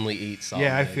only eat salt.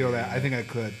 Yeah, I and vinegar. feel that. I think I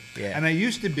could. Yeah. And I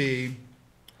used to be,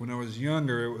 when I was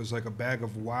younger, it was like a bag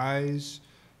of Wise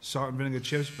salt and vinegar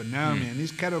chips. But now, man,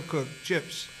 these kettle cooked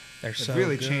chips They're have so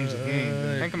really good. changed the game.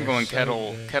 I think I'm going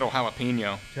kettle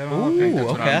jalapeno. Kettle Ooh, jalapeno. that's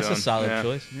what okay, I'm that's a doing. solid Yeah.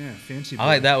 choice. Yeah, fancy. I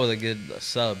like that with a good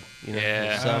sub. You know,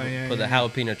 Yeah. the sub, Oh, yeah, put the yeah.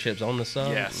 jalapeno chips on the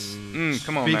sub. Yes.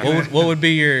 Come on, Speaking man. of- What would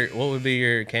be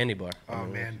your candy bar? Oh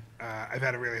man, I've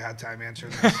had a really hard time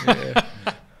answering this.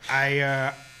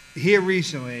 I here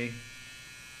recently,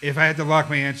 if I had to lock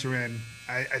my answer in,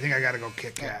 I think I got to go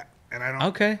Kit Kat, and I don't.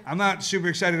 Okay. I'm not super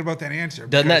excited about that answer.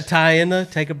 Doesn't that because- tie in the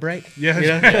take a break? Yeah,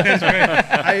 that's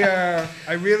right.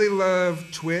 I really love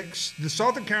Twix. The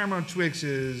salted caramel Twix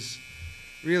is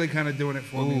really kind of doing it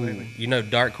for me Ooh, lately. you know,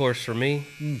 dark horse for me,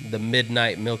 the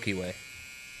Midnight Milky Way.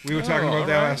 We were talking about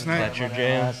that alright. last night. That's your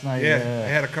jam. Last night, Yeah, I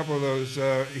had a couple of those.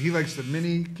 He likes the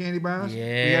mini candy bars. We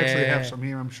actually have Yeah. some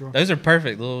here, I'm sure. Those are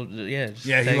perfect. Little, yeah.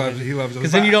 Yeah, he loves those.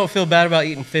 Because then you don't feel bad about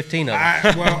eating 15 of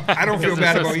them. I don't feel Because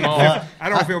bad they're so about eating. small. I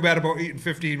don't feel bad about eating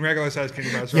 15 regular sized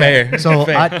candy bars. Fair. So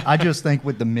Fair. I just think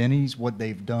with the minis, what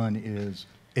they've done is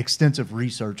extensive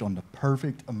research on the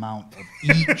perfect amount of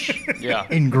each Yeah.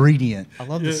 ingredient. I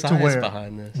love the To science where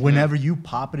behind this. whenever you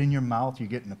pop it in your mouth, you're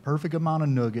getting the perfect amount of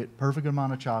nougat, perfect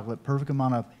amount of chocolate, perfect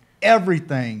amount of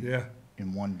everything Yeah.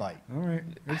 in one bite. All right.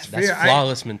 It's That's fair.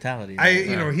 flawless mentality. right You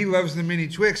there. know, he loves the mini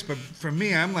Twix, but for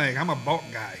me, I'm a bulk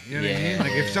guy. You know what I mean? Yeah.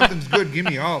 Like, if something's good, give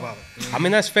me all of it. You know? I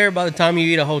mean, that's fair. By the time you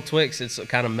eat a whole Twix, it's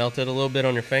kind of melted a little bit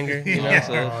on your finger. You know, Yeah.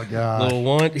 so Oh, God. little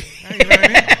one. You know what I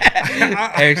mean?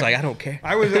 Eric's like, I don't care.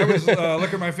 I was looking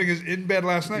at my fingers in bed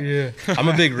last night. Yeah, I'm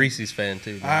a big Reese's fan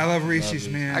too. dude. I love Reese's,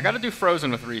 man. I got to do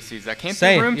frozen with Reese's. I can't do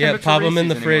Same. room Yeah, temperature pop them in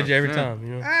the Reese's fridge anymore. every Yeah. time.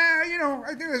 You know. You know,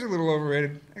 I think that's a little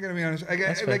overrated. I gotta be honest.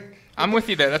 That's fair. I'm with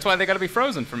you there. That's why they got to be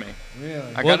frozen for me. Really.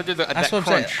 I Well, got to do that's that what I'm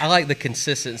crunch. saying. I like the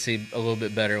consistency a little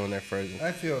bit better when they're frozen.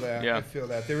 I feel that. Yeah. I feel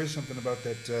that. There is something about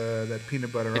that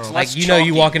peanut butter. It's all. less Like you know, you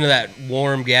chalky. walk into that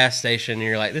warm gas station and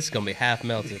you're like, this is gonna be half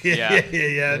melted. Yeah.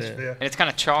 yeah, that's fair. And it's kind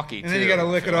of chalky, And then too, you got to I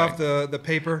lick feel it like. off the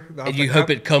paper. And you hope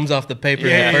it comes off the paper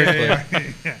in the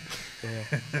first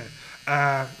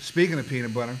place. Speaking of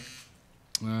peanut butter,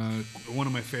 one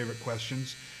of my favorite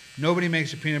questions. Nobody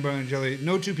makes a peanut butter and jelly.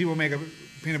 No two people make a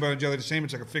peanut butter and jelly the same.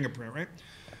 It's like a fingerprint, right?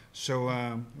 So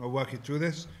I'll walk you through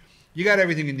this. You got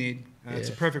everything you need. It's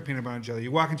a perfect peanut butter and jelly.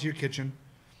 You walk into your kitchen,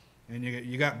 and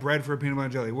you got bread for a peanut butter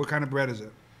and jelly. What kind of bread is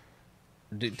it?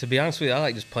 To be honest with you, I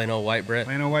like just plain old white bread.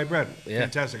 Plain old white bread. Yeah.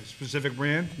 Fantastic. Specific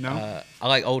brand? No? I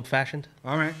like old fashioned.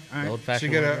 All right. So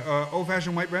Old-fashioned you got a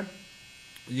old-fashioned white bread?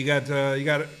 You got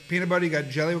peanut butter, you got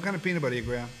jelly. What kind of peanut butter you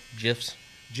grab? Jifs.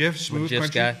 Jif, smooth, Jifs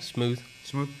crunchy? guy, smooth.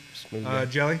 Smooth. Guy.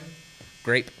 Jelly?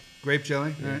 Grape. Grape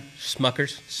jelly. Yeah. All right.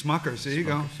 Smuckers. Smuckers. There you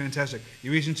go. Fantastic.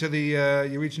 You reach into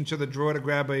the drawer to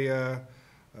grab a.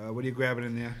 What are you grabbing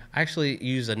in there? I actually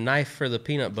use a knife for the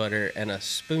peanut butter and a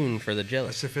spoon for the jelly.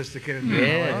 A sophisticated.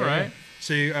 Yeah. All right.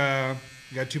 So you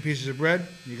got 2 pieces of bread.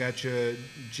 You got your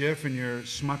Jif and your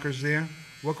Smuckers there.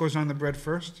 What goes on the bread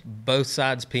first? Both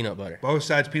sides peanut butter. Both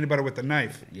sides peanut butter with the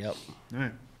knife. Yep. All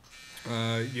right.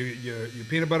 Your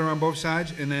peanut butter on both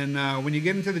sides, and then when you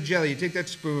get into the jelly, you take that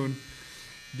spoon.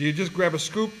 Do you just grab a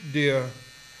scoop? Do you?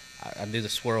 I do the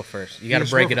swirl first. You got to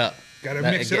break it up. Got to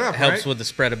mix it up, helps right? with the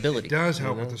spreadability. It does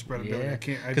help with the spreadability.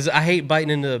 Yeah. Because I hate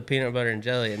biting into peanut butter and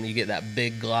jelly, and you get that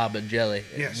big glob of jelly.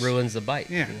 It ruins the bite.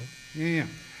 Yeah. You know?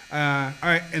 Yeah. All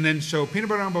right, and then so peanut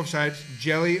butter on both sides,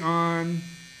 jelly on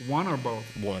one or both?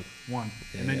 One.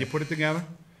 And then you put it together,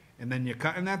 and then you're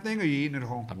cutting that thing, or you eating it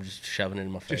whole? I'm just shoving it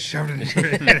in my face. Just shoving it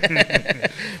in.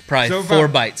 Probably So 4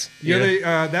 bites.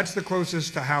 That's the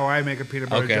closest to how I make a peanut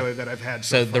butter jelly that I've had.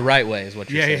 So far. the right way is what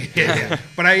you're saying. Yeah.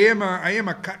 But I am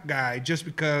a cut guy just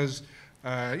because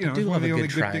I do love a good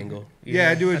triangle. Yeah,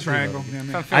 I do a I do triangle. love You know what I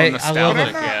mean? I'm feeling I love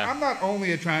nostalgic. it. Yeah. I'm not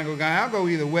only a triangle guy. I'll go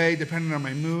either way depending on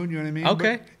my mood. You know what I mean?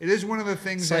 Okay. But it is one of the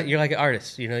things So that you're like an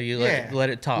artist, you know. You let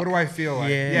it talk. What do I feel like?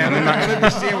 Yeah. Let the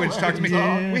sandwich talk to me.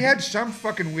 We had some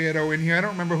fucking weirdo in here. I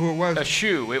don't remember who it was. A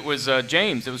shoe. It was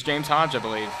James. It was James Hodge, I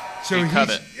believe. So he cut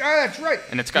it. Yeah, that's right.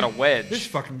 And it's got a wedge. This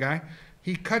fucking guy,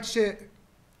 he cuts it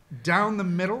down the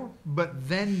middle, but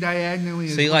then diagonally.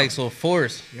 So he likes little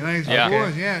fours. He likes Yeah.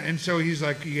 fours, yeah. And so he's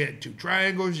like, you get 2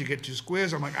 triangles, you get 2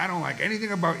 squares. I'm like, I don't like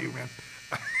anything about you, man.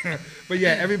 But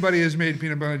yeah, everybody has made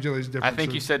peanut butter and jellies different. I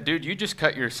think so. you said, dude, you just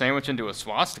cut your sandwich into a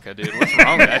swastika, dude. What's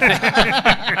wrong with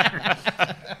that?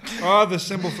 Oh, the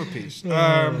symbol for peace.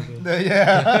 Yeah.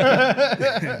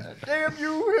 Damn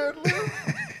you,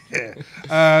 Hitler.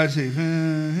 Let's see.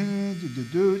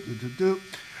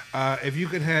 If you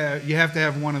could have, you have to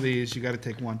have one of these. You got to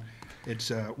take one.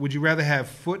 It's. Would you rather have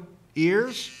foot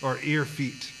ears or ear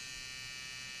feet?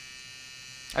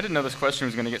 I didn't know this question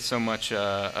was going to get so much You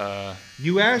asked You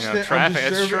know, it. I'm, traffic, just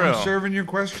it's serving, I'm true. serving your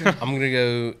question. I'm gonna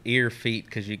go ear feet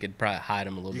because you could probably hide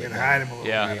them a little You bit. can hide them a little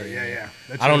Yeah. better. Yeah.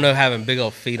 That's I don't right. know having big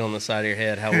old feet on the side of your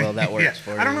head how well that works Yeah.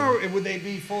 for you. I don't know. Would they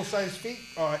be full size feet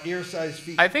or ear size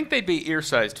feet? I think they'd be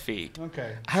ear-sized feet.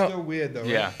 Okay. I don't- Still weird though.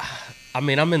 Yeah. Right? I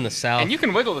mean, I'm in the South, And you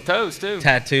can wiggle the toes, too.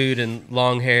 tattooed and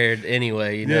long haired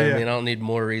anyway. You know, Yeah, what yeah. I mean, I don't need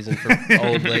more reason for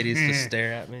old ladies to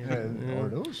stare at me. you know? Are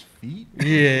those feet? Yeah.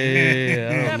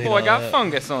 I don't That need boy all got that.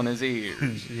 fungus on his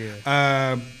ears. Yeah.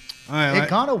 All right. It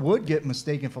kind of would get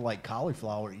mistaken for like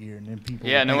cauliflower ear, and then people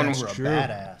Yeah, would no think one you were was- a True.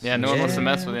 badass. Yeah, no one wants to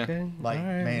mess with you. Okay. Like, All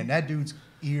right. man, that dude's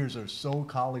ears are so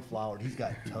cauliflowered. He's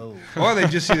got toes. Or they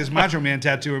just see this Macho Man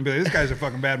tattoo and be like, this guy's a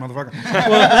fucking bad motherfucker.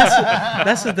 Well,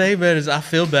 that's the thing, man. Is I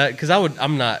feel bad because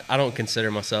I don't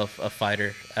consider myself a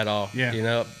fighter at all. Yeah. You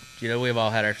know, we've all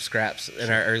had our scraps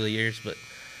in our early years, but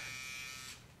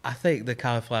I think the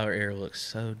cauliflower ear looks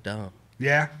so dumb.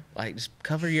 Yeah. Like, just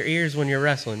cover your ears when you're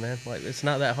wrestling, man. Like, it's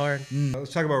not that hard.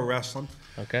 Let's talk about wrestling.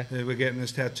 Okay. We're getting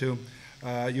this tattoo.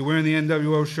 You're wearing the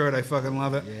NWO shirt. I fucking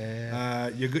love it. Yeah.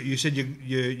 You said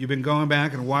you've been going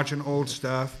back and watching old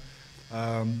stuff.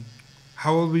 How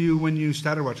old were you when you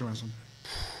started watching wrestling?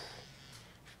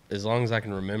 As long as I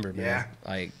can remember, man. Yeah.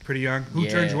 Like, Pretty young. Who Yeah.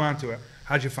 turned you on to it?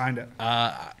 How'd you find it?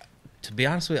 to be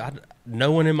honest with you,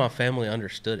 no one in my family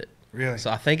understood it. Really? So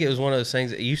I think it was one of those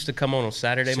things that used to come on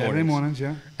Saturday mornings.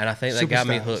 Yeah. And I think that got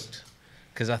me Superstars. hooked.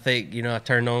 Because I think, I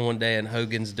turned on one day and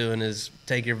Hogan's doing his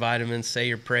take your vitamins, say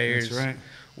your prayers. That's right.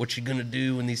 What you going to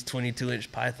do when these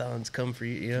 22-inch pythons come for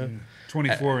you, you know?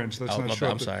 24-inch. Let's Oh, not my show bad,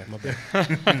 up I'm the- sorry. My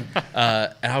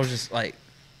bad. And I was just like,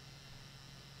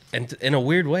 and in a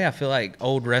weird way, I feel like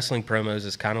old wrestling promos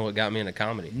is kind of what got me into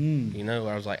comedy.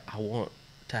 Where I was like, I want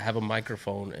to have a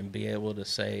microphone and be able to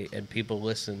say, and people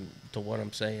listen to what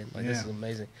I'm saying. Like, this Yeah. is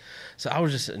amazing. So I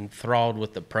was just enthralled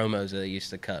with the promos that they used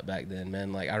to cut back then,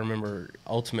 man. Like, I remember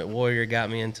Ultimate Warrior got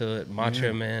me into it,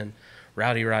 Macho Man,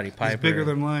 Rowdy Piper. It's bigger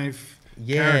than life.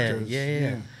 Yeah, characters.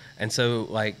 yeah. And so,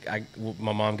 like,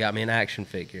 my mom got me an action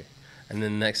figure. And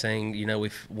then the next thing, we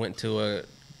went to a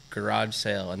garage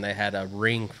sale, and they had a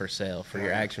ring for sale for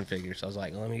your action figure. So I was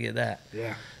like, let me get that.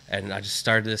 Yeah. And I just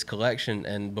started this collection,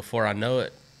 and before I know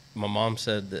it, my mom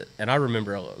said that, and I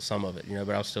remember some of it,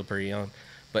 but I was still pretty young.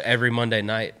 But every Monday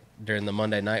night, during the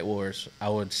Monday Night Wars, I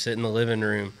would sit in the living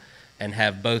room, and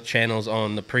have both channels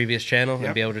on the previous channel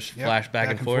and be able to just flash back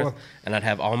and forth. And I'd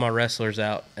have all my wrestlers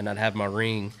out, and I'd have my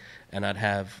ring, and I'd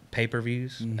have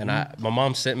pay-per-views. And my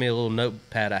mom sent me a little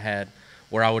notepad I had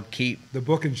where I would keep the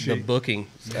booking sheet. The booking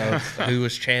of who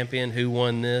was champion, who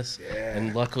won this,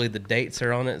 and luckily the dates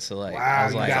are on it. So like, wow, I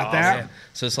was like, you got that? Yeah.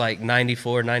 So it's like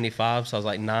 94, 95. So I was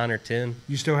like 9 or 10.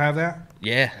 You still have that?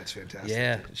 Yeah, that's fantastic.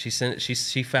 Yeah, she sent it.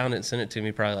 She found it and sent it to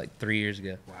me probably like 3 years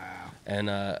ago. Wow. And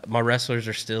my wrestlers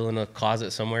are still in a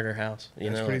closet somewhere at her house.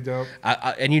 That's pretty dope.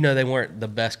 And they weren't the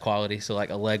best quality, so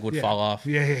like a leg would fall off.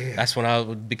 Yeah. That's when I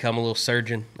would become a little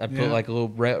surgeon. I'd put like a little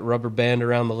rubber band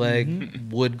around the leg,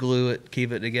 wood glue it,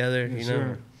 keep it together. Yes, you know.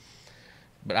 Sir.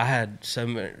 But I had so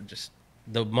many. Just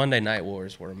the Monday Night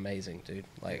Wars were amazing, dude.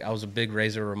 Like I was a big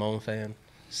Razor Ramon fan.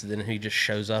 So then he just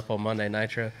shows up on Monday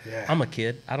Nitro. Yeah. I'm a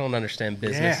kid. I don't understand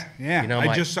business. Yeah. You know,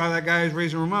 I just saw that guy as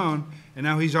Razor Ramon, and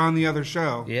now he's on the other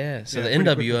show. Yeah. So the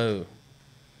NWO,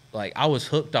 like I was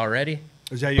hooked already.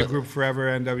 Is that your group forever,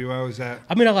 NWO? Is that?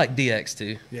 I mean, I like DX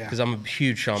too. Yeah. Because I'm a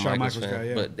huge Shawn Michaels fan. guy,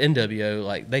 yeah. But NWO,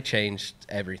 like they changed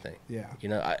everything. Yeah. You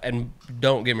know, and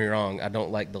don't get me wrong, I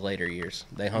don't like the later years.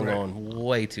 They hung on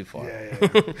way too far.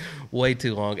 Yeah. Way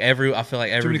too long. I feel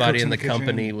like everybody in the kitchen.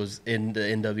 company was in the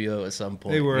NWO at some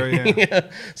point. They were,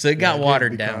 yeah. So it got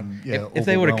watered become, down. If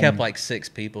they would have kept like 6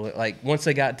 people, like once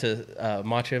they got to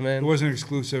Macho Man, It wasn't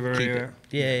exclusive or keep anything.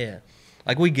 it. Yeah.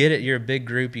 Like we get it. You're a big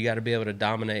group. You got to be able to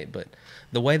dominate. But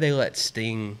the way they let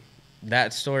Sting,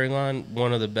 that storyline,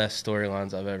 one of the best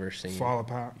storylines I've ever seen. Fall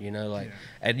apart. You know, like,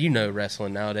 and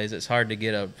wrestling nowadays, it's hard to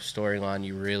get a storyline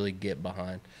you really get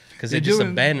behind because they just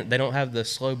abandon. They don't have the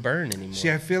slow burn anymore. See,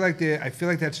 I feel like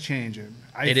that's changing.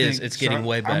 It is. It's getting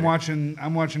way better.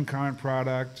 I'm watching current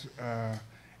product,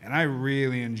 and I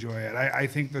really enjoy it. I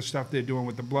think the stuff they're doing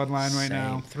with the Bloodline right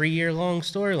now. 3-year-long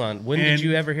storyline. When did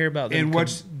you ever hear about them?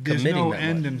 And there's no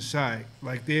end much? in sight.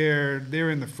 Like they're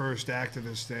in the first act of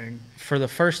this thing. For the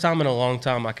first time in a long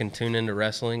time, I can tune into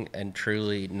wrestling and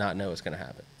truly not know what's going to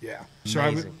happen. Yeah. So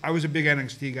Amazing. I was a big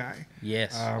NXT guy.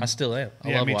 Yes, I still am. I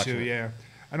yeah, love me watching too. it. Yeah.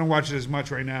 I don't watch it as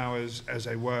much right now as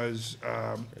I was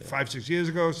 5-6 years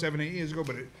ago, 7-8 years ago,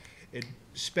 but it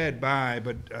sped by.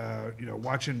 But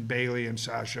watching Bayley and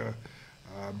Sasha,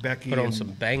 Becky, Put on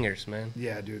some bangers, man.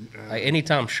 Yeah, dude. Like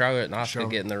anytime Charlotte and Asuka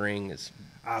Charlotte. get in the ring, it's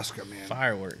Asuka, man,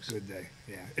 fireworks. Good day.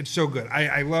 Yeah, it's so good.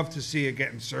 I love to see it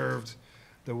getting served,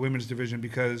 the women's division,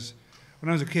 because when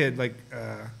I was a kid, like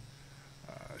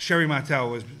Sherry Martel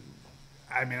was.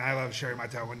 I mean, I love Sherry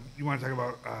Martel. When you want to talk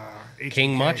about HBK,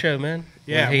 King Macho, man.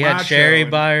 Yeah, when he had Sherry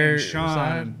by her and Shawn.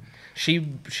 side.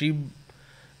 She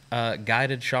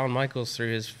guided Shawn Michaels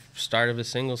through his start of his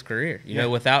singles career. You know,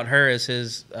 without her as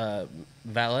his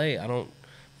valet, I don't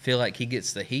feel like he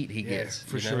gets the heat he gets.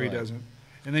 For sure he doesn't.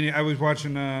 And then I was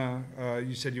watching,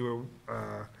 you said you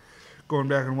were going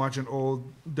back and watching old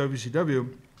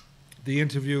WCW, the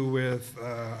interview with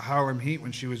Harlem Heat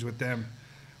when she was with them,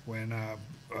 when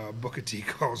Booker T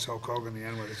calls Hulk Hogan the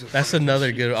N-word. That's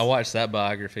another good. I watched that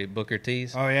biography, Booker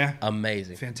T's. Oh yeah,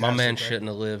 amazing. Fantastic. My man right? shouldn't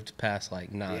have lived past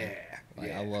like 9. Yeah,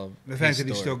 like, I love the fact that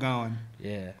he's still going.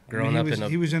 Yeah, growing up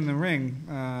he was in the ring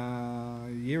a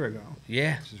year ago.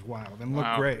 Yeah, which is wild and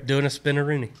looked great. Doing a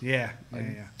spinneroonie. Yeah.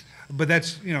 But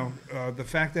that's the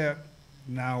fact that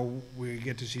now we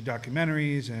get to see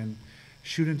documentaries and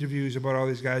shoot interviews about all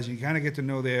these guys, and you kind of get to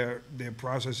know their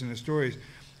process and their stories.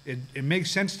 It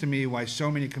makes sense to me why so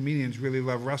many comedians really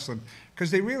love wrestling, because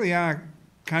they really are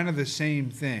kind of the same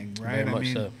thing, right? Very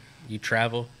much so. You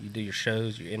travel, you do your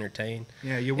shows, you entertain.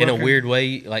 Yeah, you're in a weird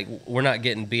way. Like we're not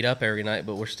getting beat up every night,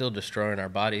 but we're still destroying our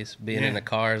bodies, being in the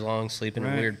car as long, sleeping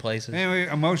in weird places. Anyway,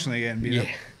 emotionally getting beat up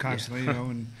constantly,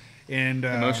 and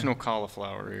emotional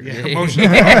cauliflower. Yeah, emotional.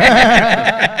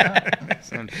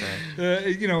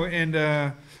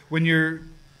 When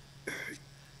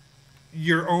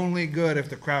you're only good if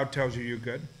the crowd tells you you're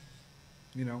good,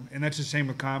 and that's the same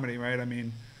with comedy, right? I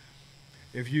mean,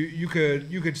 if you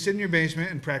could sit in your basement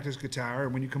and practice guitar,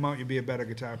 and when you come out, you'll be a better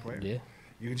guitar player. Yeah.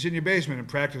 You can sit in your basement and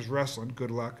practice wrestling.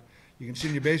 Good luck. You can sit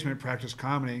in your basement and practice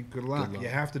comedy. Good luck. You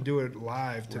have to do it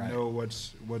live to know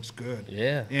what's good.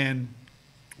 Yeah. And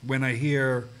when I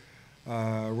hear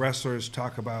wrestlers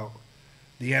talk about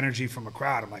the energy from a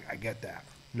crowd, I'm like, I get that.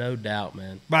 No doubt,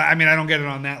 man. But I mean, I don't get it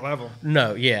on that level.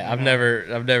 No, I've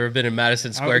never been in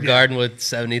Madison Square Garden with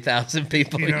 70,000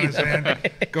 people. You know what I'm saying?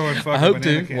 Going fucking I hope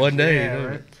to camps. one day.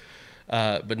 Right?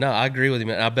 But no, I agree with you,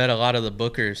 man. I bet a lot of the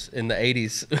bookers in the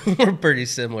 '80s were pretty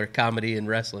similar, comedy and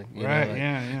wrestling. You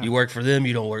know, like, you work for them,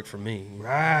 you don't work for me.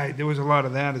 Right. There was a lot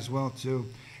of that as well too,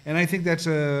 and I think that's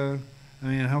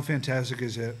how fantastic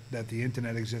is it that the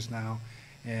internet exists now,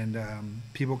 and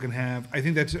people can have. I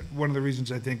think that's one of the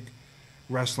reasons I think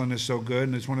wrestling is so good,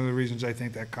 and it's one of the reasons I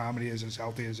think that comedy is as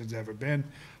healthy as it's ever been,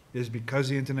 is because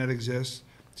the internet exists.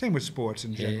 Same with sports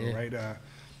in general, right?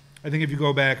 I think if you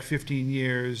go back 15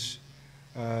 years,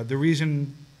 the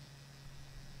reason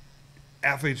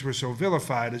athletes were so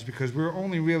vilified is because we were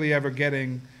only really ever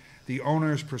getting the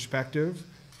owner's perspective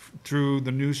through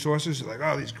the news sources. Like,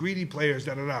 oh, these greedy players,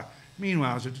 da-da-da.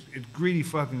 Meanwhile, it's greedy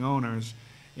fucking owners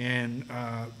and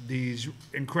these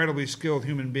incredibly skilled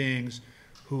human beings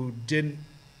who didn't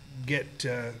get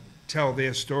to tell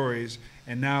their stories,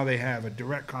 and now they have a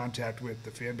direct contact with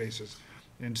the fan bases.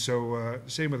 And so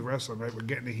same with wrestling, right? We're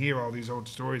getting to hear all these old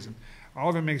stories, and all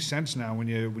of it makes sense now when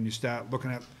you start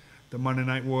looking at the Monday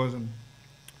Night Wars and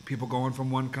people going from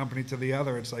one company to the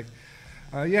other. It's like,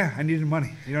 yeah, I needed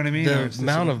money. You know what I mean? The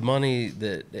amount of money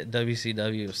that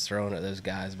WCW was throwing at those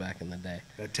guys back in the day.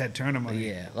 That Ted Turner money.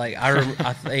 Yeah, like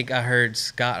I think I heard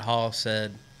Scott Hall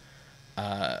said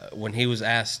when he was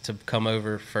asked to come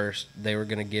over first, they were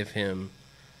going to give him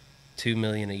 $2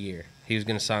 million a year. He was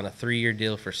going to sign a 3-year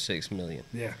deal for $6 million.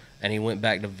 Yeah. And he went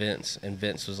back to Vince, and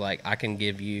Vince was like, "I can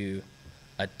give you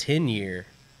a 10-year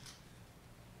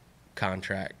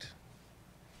contract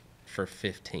for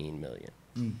 $15 million."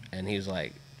 And he was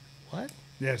like, "What?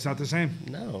 Yeah, it's not the same.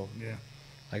 No. Yeah.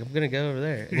 Like, I'm gonna go over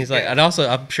there." And he's like, and also,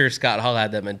 I'm sure Scott Hall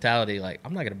had that mentality, like,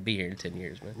 I'm not gonna be here in 10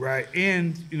 years, man. Right,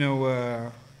 and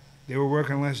they were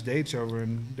working less dates over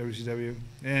in WCW,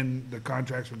 and the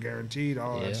contracts were guaranteed,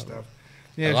 all that stuff.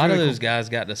 Yeah, a lot of those guys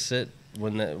got to sit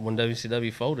when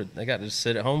WCW folded. They got to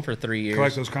sit at home for 3 years.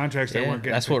 Collect those contracts that weren't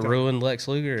getting That's what ruined Lex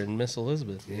Luger and Miss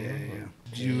Elizabeth. Yeah.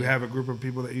 Do you have a group of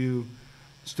people that you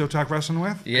still talk wrestling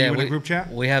with? Yeah, Are you in a group chat?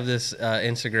 We have this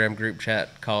Instagram group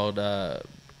chat called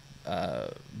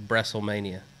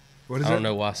Bresselmania. What is I it? don't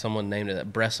know why someone named it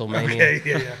that. Bresselmania. Okay,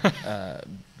 yeah.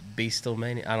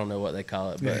 Beastlemania. I don't know what they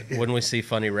call it, but when we see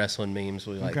funny wrestling memes,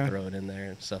 we throw it in there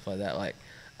and stuff like that. Like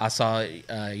I saw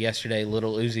yesterday,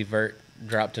 Little Uzi Vert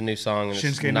dropped a new song and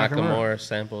it's Shinsuke Nakamura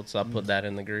sampled, so I put that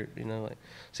in the group.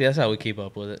 See, that's how we keep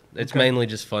up with it. It's mainly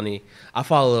just funny. I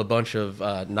follow a bunch of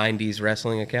 '90s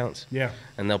wrestling accounts. Yeah,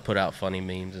 and they'll put out funny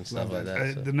memes and stuff like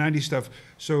that. So. The '90s stuff.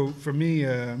 So for me,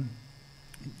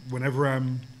 whenever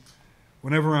I'm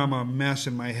a mess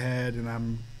in my head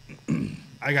and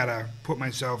I gotta put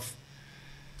myself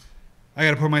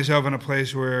in a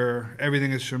place where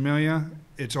everything is familiar.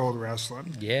 It's old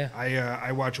wrestling. Yeah.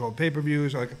 I watch old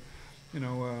pay-per-views, like,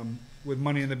 with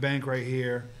Money in the Bank right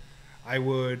here. I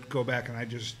would go back and I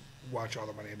just watch all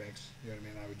the Money in the Banks. You know what I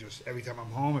mean? I would just, every time I'm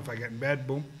home, if I get in bed,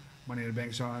 boom, Money in the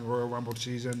Bank's on. Royal Rumble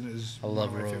season is I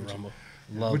love Royal Rumble.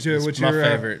 What's your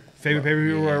favorite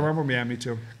pay-per-view Royal Rumble? Yeah, me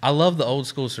too. I love the old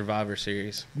school Survivor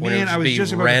Series. When Man, it I was would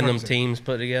just be about to random say. teams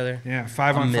put together. Yeah,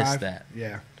 5 on 5. I miss that.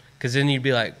 Yeah. Because then you'd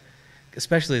be like,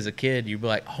 especially as a kid, you'd be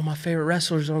like, oh, my favorite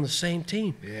wrestlers are on the same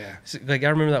team. Yeah. Like, I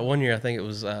remember that one year, I think it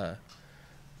was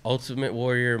Ultimate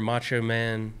Warrior, Macho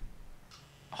Man,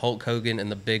 Hulk Hogan, and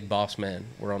the Big Boss Man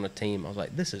were on a team. I was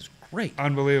like, this is great.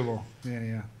 Unbelievable.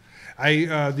 Yeah.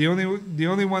 The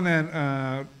only one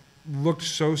that looked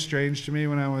so strange to me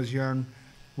when I was young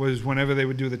was whenever they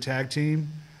would do the tag team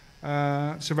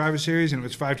Survivor Series, and it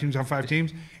was 5 teams on 5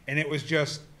 teams, and it was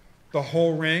just the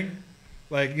whole ring.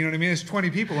 Like, you know what I mean? There's 20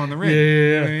 people on the ring. Yeah.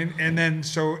 You know what I mean? And then,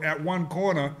 so at one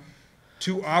corner,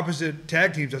 2 opposite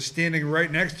tag teams are standing right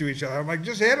next to each other. I'm like,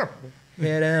 just hit them.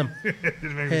 Hit him. Hit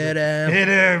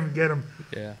him. Get him.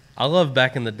 Yeah. I love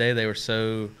back in the day, they were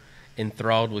so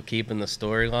enthralled with keeping the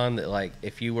storyline that, like,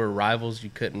 if you were rivals, you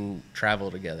couldn't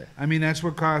travel together. I mean, that's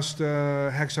what cost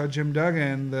Hacksaw Jim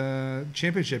Duggan the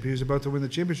championship. He was about to win the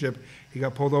championship. He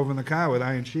got pulled over in the car with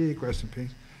Iron Sheik, rest in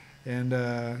peace. And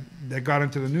they got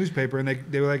into the newspaper, and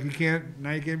they were like, you can't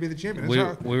be the champion.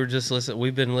 We were just listening.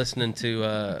 We've been listening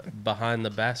to Behind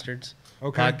the Bastards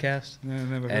podcast. Yeah,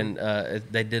 never heard. And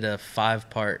they did a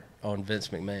 5-part on Vince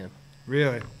McMahon.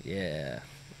 Really? Yeah.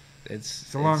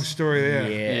 It's a long story there.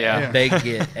 Yeah. They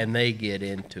get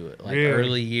into it. Like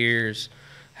early years,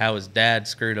 how his dad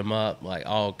screwed him up, like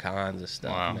all kinds of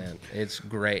stuff, man. It's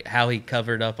great. How he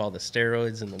covered up all the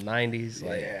steroids in the 90s.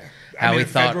 Like how he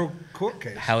thought federal court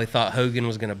case. How he thought Hogan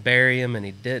was going to bury him and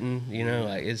he didn't.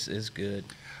 Like it's good.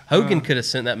 Hogan could have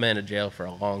sent that man to jail for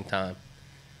a long time.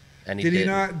 And he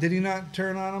didn't. Did he not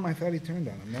turn on him? I thought he turned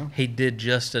on him, no? He did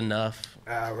just enough.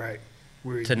 Right.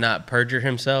 To not perjure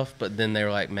himself, but then they were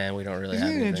like, man, we don't really have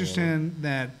anything. Isn't it interesting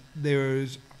that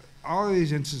there's all of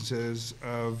these instances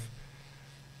of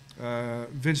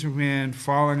Vince McMahon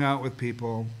falling out with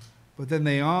people, but then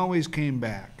they always came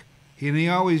back. He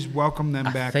always welcomed them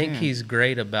back in. I think he's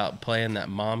great about playing that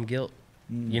mom guilt.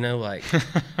 Like,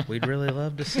 we'd really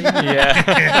love to see you.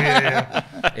 Yeah.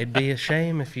 It'd be a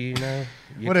shame if you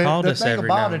Well, called the us thing every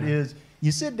about now it and then. is,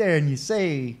 you sit there and you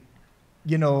say,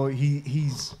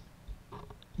 he's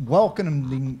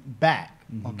welcoming back.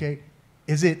 Okay,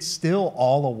 is it still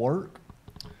all a work?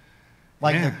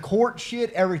 Like the court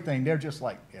shit, everything. They're just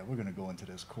like, yeah, we're gonna go into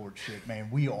this court shit, man.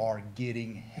 We are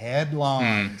getting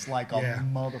headlines like a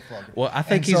motherfucker. Well, I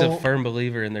think And he's so- a firm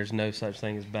believer in there's no such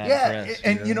thing as bad Yeah, press.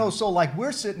 and so like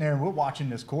we're sitting there and we're watching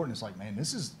this court, and it's like, man,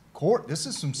 this is court. This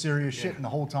is some serious shit. And the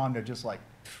whole time they're just like,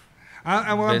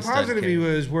 I'm Vince doesn't positive he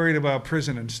care. was worried about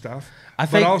prison and stuff. I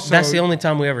but think also, that's the only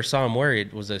time we ever saw him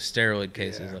worried was those steroid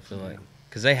cases. I feel like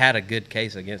because they had a good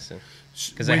case against him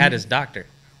because they had his doctor.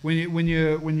 when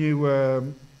you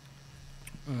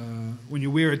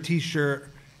wear a T-shirt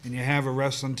and you have a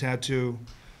wrestling tattoo,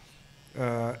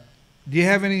 do you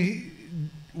have any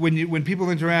when people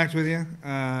interact with you?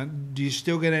 Do you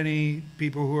still get any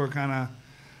people who are kind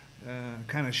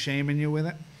of shaming you with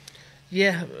it?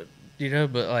 Yeah,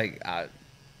 but like I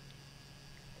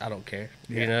don't care.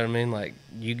 You know what I mean? Like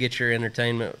you get your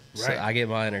entertainment, so Right. I get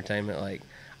my entertainment. Like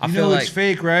I You feel know like it's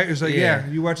fake, right? It's like, Yeah.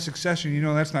 you watch Succession, you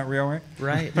know that's not real, right?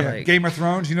 right. Yeah. Like, Game of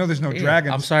Thrones, you know there's no yeah,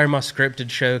 dragons. I'm sorry, my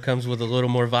scripted show comes with a little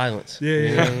more violence. Yeah, You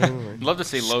yeah. know what I mean? Like, I'd love to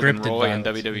see Logan Scripted Roy in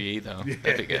violence. WWE though.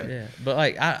 That'd be good. Yeah, but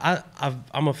like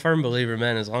I'm a firm believer,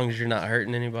 man. As long as you're not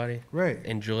hurting anybody, Right.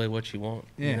 enjoy what you want.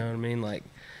 Yeah. You know what I mean? Like,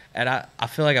 and I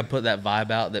feel like I put that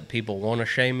vibe out that people want to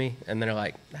shame me, and they're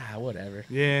like, whatever.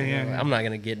 Yeah, You yeah, know, yeah. I'm not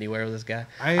gonna get anywhere with this guy.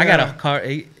 I, I got a car.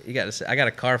 You got to say, I got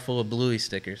a car full of Bluey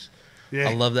stickers. Yeah.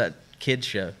 I love that kids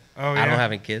show. Oh, I yeah? don't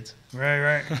have any kids.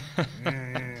 Right.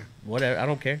 Yeah. Whatever. I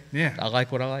don't care. Yeah. I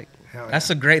like what I like. Hell That's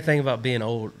the great thing about being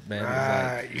old, man. is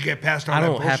like, You get past all I that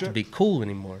don't have to bullshit? be cool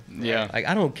anymore. Yeah. Like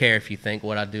I don't care if you think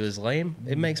what I do is lame.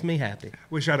 It makes me happy.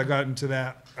 Wish I'd have gotten to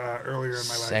that earlier in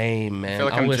my life. Same, man. feel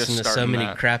like I I'm listened just to so starting many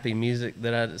that. crappy music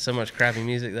so much crappy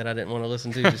music that I didn't want to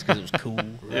listen to just because it was cool.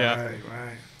 Yeah. Right.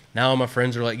 Now all my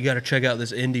friends are like, "You got to check out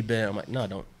this indie band." I'm like, "No, I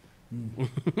don't.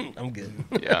 I'm good."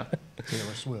 Yeah.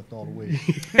 Taylor Swift all the way.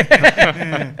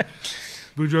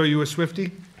 Boudreaux, you a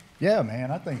Swiftie? Yeah, man.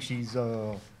 I think she's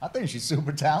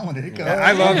super talented.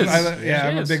 I love. is.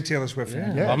 I'm a is. big Taylor Swift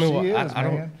fan. Yeah, I mean, she is, I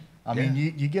don't- man. I mean,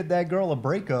 you get that girl a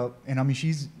breakup, and I mean,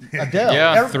 she's Adele.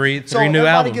 Yeah. Three so new everybody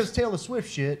albums. gives Taylor Swift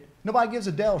shit. Nobody gives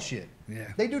Adele shit.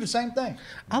 Yeah. They do the same thing.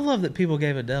 I love that people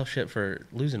gave Adele shit for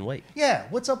losing weight. Yeah,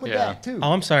 what's up with Yeah. that too?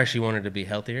 Oh, I'm sorry she wanted to be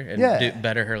healthier and Yeah. do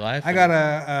better her life. I got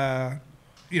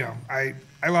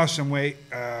I lost some weight,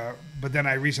 but then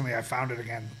I found it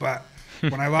again. But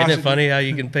when I lost Isn't it funny how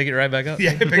you can pick it right back up?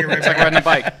 Yeah, pick it right It's like back. riding a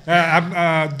bike.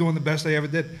 I'm doing the best I ever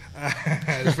did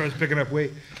as far as picking up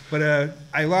weight. But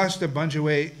I lost a bunch of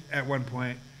weight at one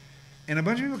point, and a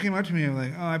bunch of people came up to me and were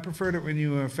like, "Oh, I preferred it when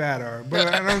you were fat." And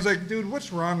I was like, "Dude,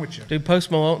 what's wrong with you?" Dude,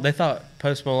 Post Malone, they thought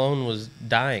Post Malone was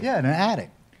dying. Yeah, an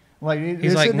addict. Like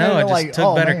He's like, no, I just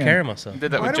took better care of myself.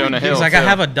 Did that Why with do we Jonah do- Hill. He's like, I too.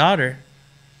 have a daughter.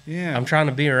 Yeah. I'm trying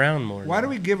to be around more. Why now. do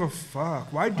we give a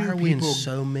fuck? Why Why do are we in people?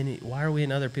 so many? Why are we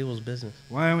in other people's business?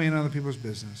 Why are we in other people's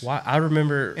business? Why? I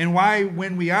remember. And why,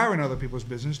 when we are in other people's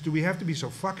business, do we have to be so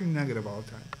fucking negative all the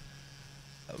time?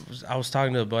 I was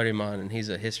talking to a buddy of mine, and he's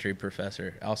a history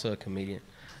professor, also a comedian,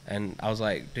 and I was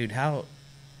like, dude, how?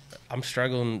 I'm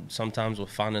struggling sometimes with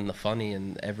finding the funny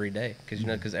in every day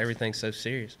because everything's so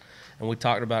serious, and we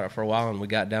talked about it for a while, and we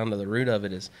got down to the root of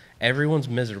it is everyone's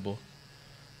miserable,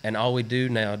 and all we do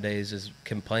nowadays is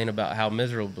complain about how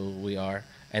miserable we are,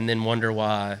 and then wonder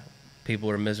why people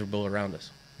are miserable around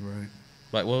us. Right.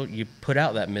 Like, well, you put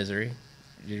out that misery,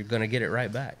 you're going to get it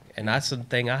right back. And that's the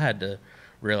thing I had to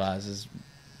realize is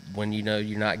when you know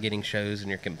you're not getting shows and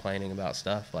you're complaining about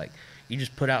stuff, like you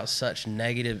just put out such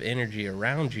negative energy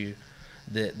around you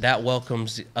that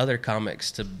welcomes the other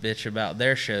comics to bitch about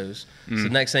their shows. So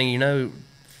next thing you know,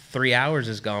 3 hours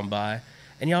has gone by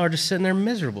and y'all are just sitting there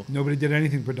miserable. Nobody did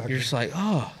anything productive. You're just like,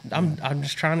 oh, I'm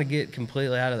just trying to get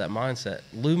completely out of that mindset.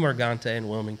 Lou Morgante in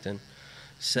Wilmington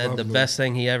said Love the Lou. best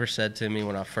thing he ever said to me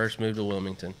when I first moved to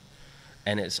Wilmington,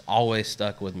 and it's always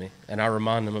stuck with me. And I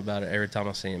remind him about it every time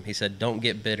I see him. He said, don't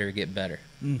get bitter, get better.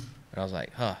 And I was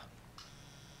like, huh.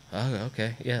 Oh,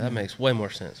 okay. Yeah, that makes way more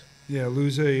sense. Yeah,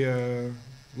 Lou's a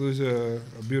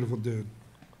beautiful dude.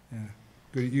 Yeah,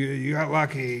 good. You got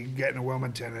lucky getting to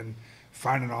Wilmington and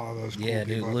finding all of those cool Yeah,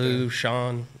 dude. people. out Lou, there.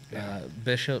 Sean,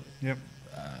 Bishop, Yep.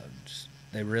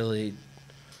 they really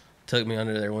took me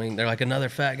under their wing. They're like, another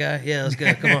fat guy? Yeah, let's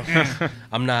go. Come on.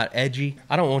 I'm not edgy.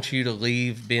 I don't want you to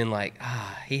leave being like,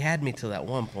 he had me till that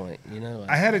one point, you know?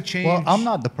 I had to change. Well, I'm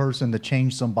not the person to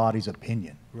change somebody's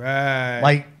opinion. Right.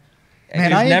 Like,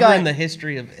 man, There's I ain't never got. in the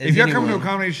history of if you're coming to a anyone-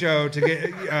 comedy show to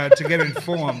get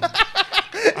informed,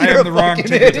 I am the wrong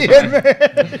idiot, ticket.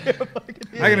 man.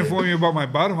 I can inform you about my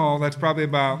butthole. That's probably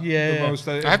about the most.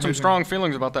 I had some strong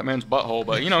feelings about that man's butthole,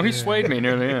 but he swayed me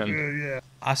near the end. Yeah.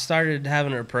 I started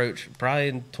having an approach probably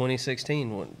in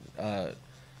 2016 when I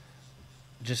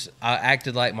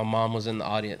acted like my mom was in the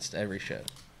audience to every show.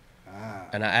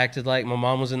 And I acted like my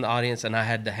mom was in the audience and I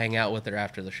had to hang out with her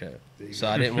after the show. So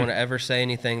I didn't want to ever say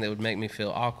anything that would make me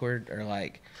feel awkward or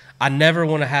like, I never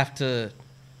want to have to,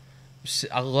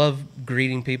 I love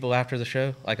greeting people after the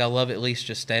show. Like I love at least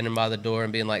just standing by the door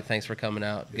and being like, thanks for coming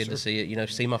out. Good to see you. You know,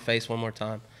 see my face one more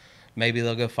time. Maybe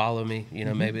they'll go follow me. You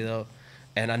know, maybe they'll,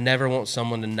 and I never want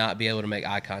someone to not be able to make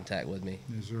eye contact with me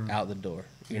out the door.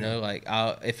 You know, like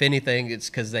if anything, it's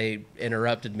because they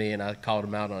interrupted me and I called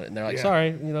them out on it, and they're like, "Sorry,"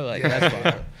 you know, like that's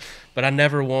fine. But I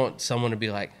never want someone to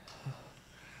be like.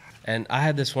 And I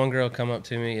had this one girl come up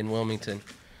to me in Wilmington,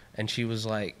 and she was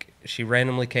like, she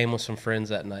randomly came with some friends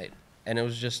that night, and it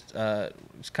was just it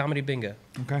was comedy bingo.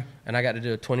 Okay. And I got to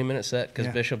do a 20-minute set because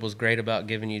Bishop was great about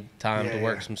giving you time to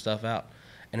work some stuff out.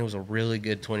 And it was a really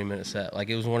good 20-minute set. Like,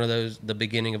 it was one of those, the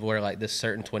beginning of where, like, this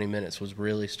certain 20 minutes was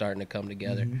really starting to come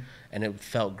together. And it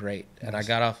felt great. And I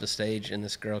got off the stage, and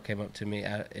this girl came up to me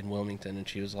in Wilmington, and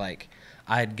she was like,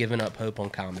 I had given up hope on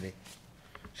comedy.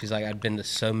 She's like, I'd been to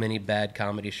so many bad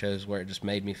comedy shows where it just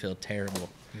made me feel terrible.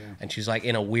 And she's like,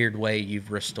 in a weird way,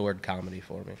 you've restored comedy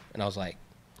for me. And I was like,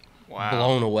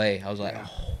 blown away. I was like,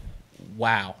 oh,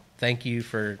 wow, thank you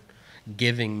for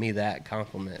giving me that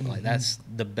compliment. Like, that's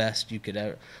the best you could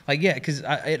ever, like, yeah, because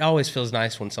it always feels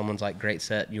nice when someone's like, great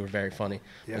set, you were very funny.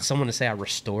 But someone to say I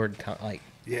restored like,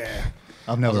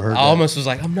 I've never heard that. I almost was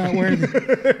like, I'm not worthy.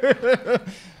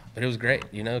 But it was great,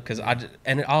 you know, because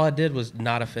all I did was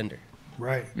not offend her.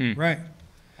 Right. Right.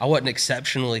 I wasn't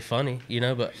exceptionally funny, you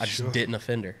know, but I just didn't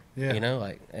offend her. You know,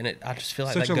 like, and I just feel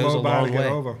like Such that a goes low a bar long to get way.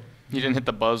 over. You didn't hit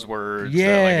the buzzwords. Yeah,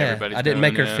 that, like, everybody's I didn't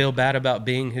doing, make her feel bad about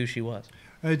being who she was.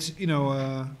 It's, you know,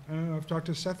 I've talked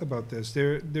to Seth about this.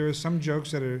 There are some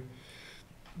jokes that are,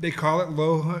 they call it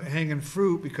low-hanging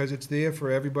fruit because it's there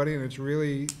for everybody and it's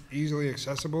really easily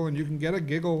accessible and you can get a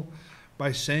giggle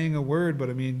by saying a word. But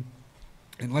I mean,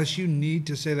 unless you need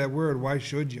to say that word, why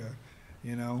should you?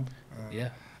 You know? Yeah,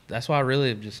 that's why I really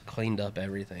have just cleaned up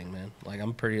everything, man. Like,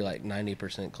 I'm pretty like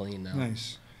 90% clean now.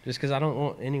 Nice. Just because I don't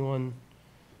want anyone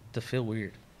to feel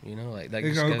weird. You know, like that.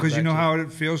 Because you know how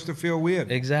it feels to feel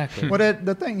weird. Exactly. Well,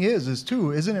 the thing is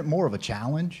too, isn't it more of a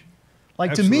challenge?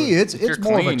 Like Absolutely. to me, it's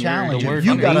more of a clean, challenge. you're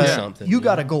You doing gotta something, you you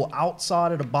gotta know? go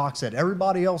outside of the box that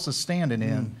everybody else is standing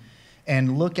in,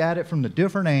 and look at it from the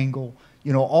different angle.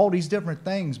 You know, all these different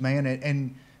things, man,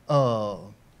 and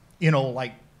you know,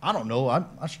 like I don't know,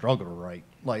 I struggle to write.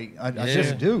 Like I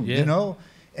just do, you know,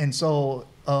 and so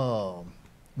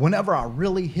whenever I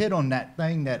really hit on that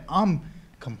thing that I'm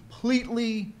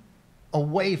completely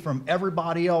away from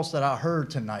everybody else that I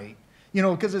heard tonight, you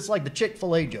know, because it's like the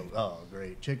Chick-fil-A joke. Oh,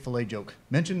 great, Chick-fil-A joke.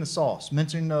 Mention the sauce.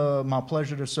 Mention my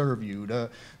pleasure to serve you.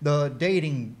 The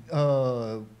dating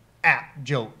app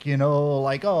joke, you know,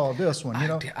 like, oh, this one, you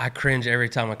know. I cringe every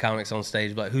time a comic's on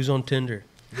stage, but who's on Tinder?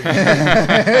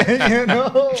 You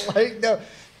know, like,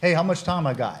 hey, how much time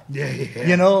I got?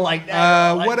 You know, like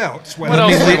that. What else? What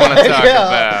else do you want to talk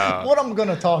about? What I'm going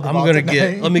to talk about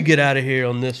Let me get out of here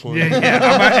on this one. I'm going to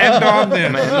end on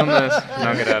this. I'm going to end on this and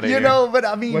I'll get out of here. You know, but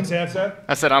I mean. What's that, Seth?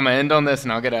 I said I'm going to end on this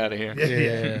and I'll get out of here.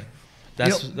 Yeah.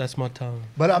 That's my tongue.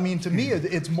 But I mean, to me,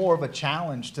 it's more of a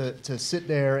challenge to sit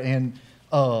there and,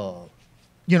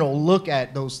 you know, look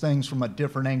at those things from a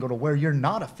different angle to where you're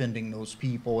not offending those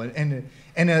people and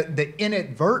the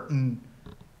inadvertent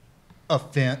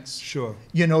offense. Sure.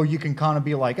 You know, you can kind of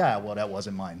be like, well, that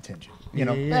wasn't my intention. You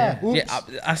know, oops.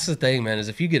 That's the thing, man. Is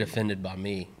if you get offended by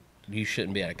me, you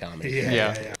shouldn't be at a comedy.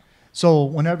 Yeah. So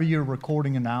whenever you're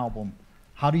recording an album,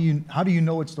 how do you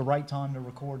know it's the right time to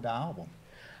record the album?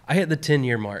 I hit the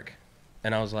 10-year mark,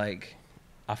 and I was like,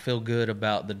 I feel good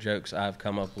about the jokes I've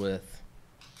come up with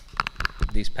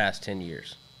these past 10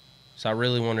 years. So I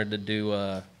really wanted to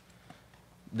do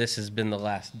this has been the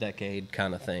last decade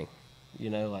kind of thing. You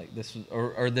know, like this was,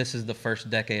 or this is the first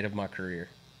decade of my career.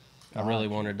 I really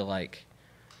wanted to like,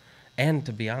 and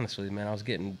to be honest with you, man, I was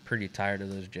getting pretty tired of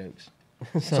those jokes.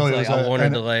 So it's like I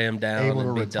wanted to lay them down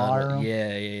and be done with.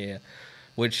 Yeah.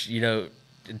 Which, you know,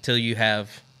 until you have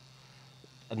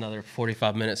another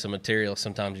 45 minutes of material,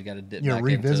 sometimes you got to dip back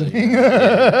revisiting. into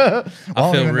it. I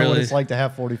don't even know what it's like to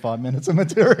have 45 minutes of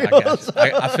material.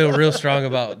 I feel real strong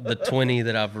about the 20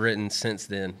 that I've written since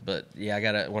then. But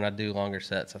yeah, when I do longer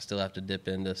sets, I still have to dip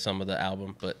into some of the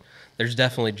album. But there's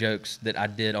definitely jokes that I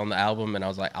did on the album, and I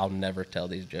was like, I'll never tell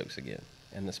these jokes again.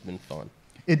 And it's been fun.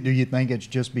 Do you think it's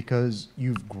just because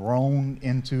you've grown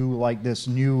into like this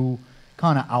new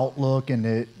kind of outlook and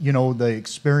the, you know, the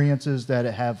experiences that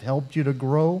have helped you to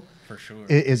grow? For sure.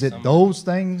 Is it those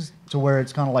things to where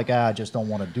it's kind of like, I just don't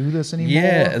want to do this anymore?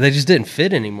 Yeah, they just didn't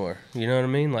fit anymore. You know what I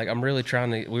mean? Like, I'm really trying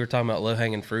to, we were talking about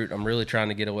low-hanging fruit. I'm really trying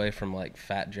to get away from, like,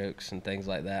 fat jokes and things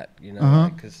like that, you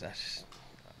know, because I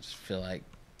just feel like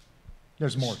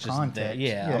there's more context.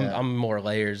 Yeah. I'm more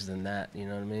layers than that, you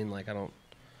know what I mean? Like, I don't,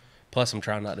 plus I'm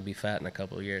trying not to be fat in a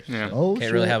couple of years. Yeah. So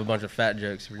can't really have a bunch of fat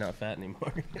jokes if you're not fat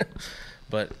anymore.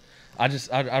 But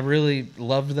I really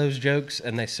loved those jokes,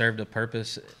 and they served a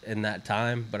purpose in that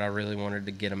time, but I really wanted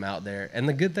to get them out there. And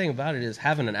the good thing about it is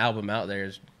having an album out there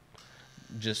is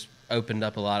just opened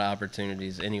up a lot of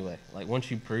opportunities anyway. Like,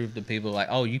 once you prove to people, like,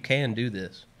 oh, you can do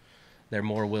this, they're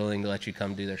more willing to let you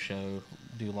come do their show,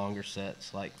 do longer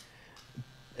sets. Like,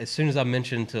 as soon as I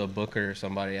mentioned to a booker or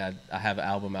somebody, I have an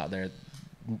album out there,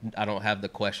 I don't have the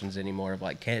questions anymore of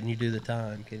like, can you do the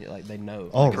time? Can you, like, they know.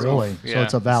 Oh, like, really? Yeah. So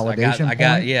it's a validation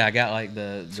I got like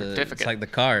the certificate. It's like the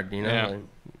card, you know, Yeah.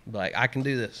 like I can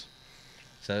do this.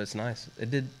 So it's nice.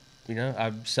 It did, you know,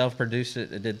 I self-produced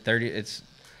it. It did 30. It's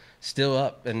still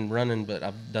up and running, but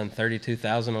I've done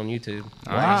 32,000 on YouTube.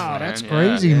 Wow, man. that's Yeah,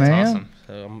 crazy, that's man. awesome.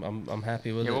 So I'm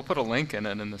happy with it. Yeah, we'll put a link in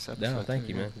it in this episode. No, thank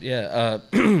too, you, yeah.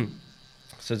 man. Yeah.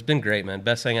 So it's been great, man.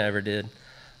 Best thing I ever did.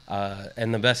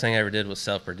 And the best thing I ever did was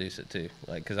self-produce it too.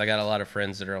 Like, because I got a lot of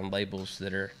friends that are on labels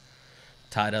that are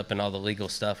tied up in all the legal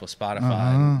stuff with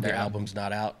Spotify, and their album's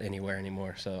not out anywhere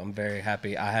anymore. So I'm very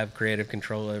happy. I have creative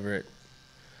control over it.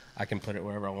 I can put it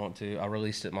wherever I want to. I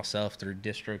released it myself through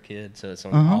DistroKid, so it's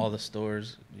on all the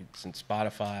stores. It's in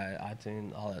Spotify,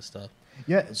 iTunes, all that stuff.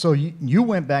 Yeah, so you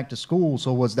went back to school,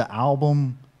 so was the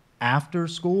album after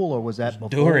school, or was that before?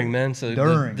 During, man. So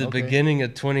During, the okay. beginning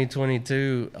of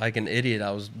 2022, like an idiot,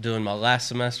 I was doing my last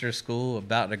semester of school,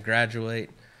 about to graduate,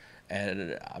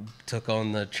 and I took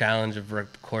on the challenge of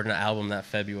recording an album that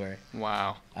February.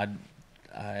 Wow. I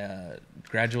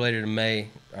graduated in May.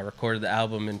 I recorded the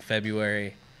album in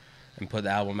February and put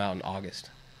the album out in August.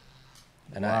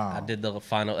 And Wow. I did the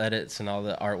final edits and all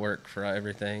the artwork for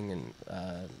everything,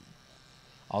 and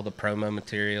all the promo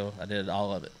material. I did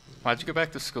all of it. Why'd you go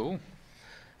back to school?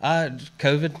 Just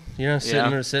COVID, you know,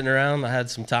 Yeah. sitting around. I had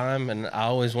some time, and I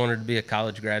always wanted to be a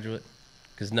college graduate.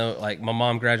 Because like my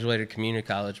mom graduated community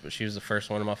college, but she was the first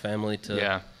one in my family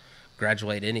to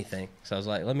graduate anything. So I was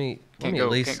like, let me at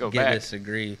least get this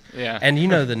degree. Yeah. And you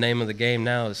know, the name of the game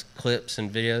now is clips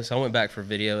and videos. So I went back for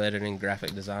video editing,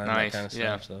 graphic design, that kind of stuff.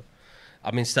 Yeah. So,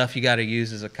 I mean, stuff you got to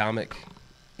use as a comic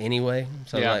anyway.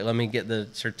 So Yeah. like, let me get the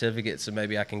certificate so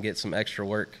maybe I can get some extra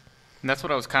work. And that's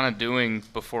what I was kind of doing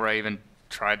before I even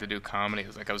tried to do comedy. It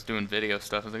was like I was doing video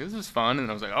stuff. I was like, this is fun. And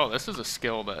I was like, oh, this is a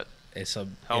skill that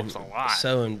helps a lot.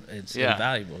 So it's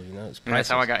invaluable, you know. It's and that's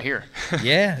how I got here.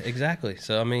 Yeah, exactly.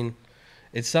 So I mean,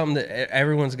 it's something that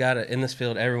everyone's got to, in this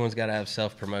field, everyone's got to have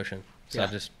self-promotion. So I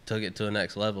just took it to the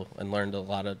next level and learned a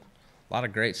lot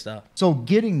of great stuff. So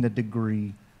getting the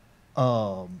degree,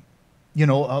 you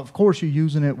know, of course you're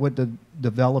using it with the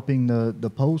developing the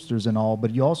posters and all,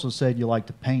 but you also said you like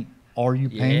to paint. Are you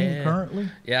painting currently?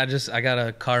 Yeah, I got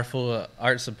a car full of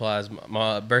art supplies.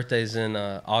 My birthday's in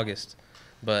August,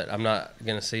 but I'm not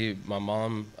going to see my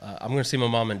mom. I'm going to see my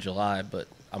mom in July, but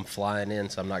I'm flying in,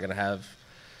 so I'm not going to have.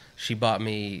 She bought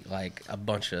me like a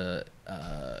bunch of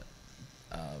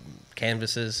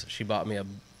canvases. She bought me a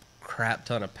crap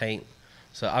ton of paint.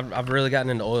 So I've really gotten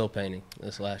into oil painting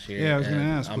this last year. Yeah, I was going to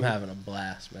ask. I'm having a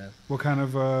blast, man. What kind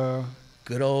of...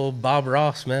 Good old Bob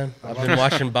Ross, man. I've been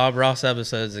watching Bob Ross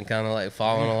episodes and kind of like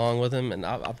following along with him, and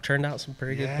I've turned out some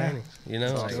pretty good paintings. You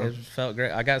know, like, it felt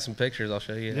great. I got some pictures. I'll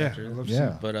show you. Yeah, I'd love to see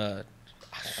them. But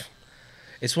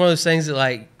it's one of those things that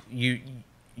like you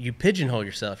pigeonhole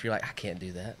yourself. You're like, I can't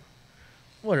do that.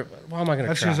 Why am I going to try?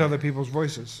 That's just other people's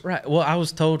voices. Right. Well, I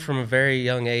was told from a very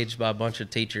young age by a bunch of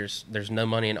teachers, there's no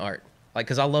money in art. Like,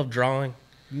 because I love drawing.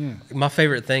 Yeah. My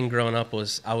favorite thing growing up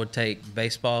was I would take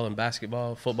baseball and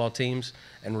basketball, football teams,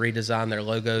 and redesign their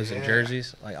logos and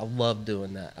jerseys. Like, I loved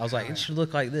doing that. I was like, it should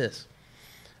look like this.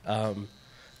 But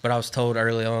I was told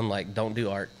early on, like, don't do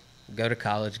art. Go to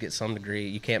college, get some degree.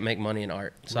 You can't make money in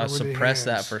art. So I suppressed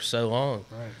that for so long.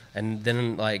 Right. And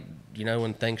then, like, you know,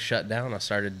 when things shut down, I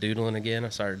started doodling again. I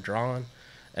started drawing.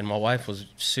 And my wife was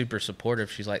super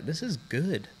supportive. She's like, this is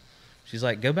good. She's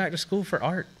like, go back to school for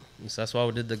art. And so that's why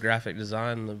we did the graphic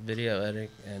design, the video editing.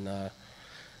 And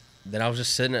then I was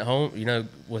just sitting at home, you know,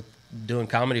 with doing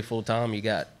comedy full time. You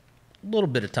got a little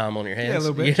bit of time on your hands. Yeah, a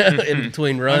little bit. You know, in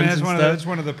between runs and stuff. That's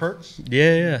one of the perks.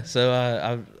 Yeah. So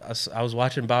I was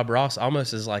watching Bob Ross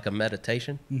almost as like a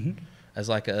meditation, as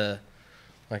like a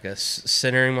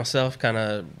centering myself, kind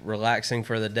of relaxing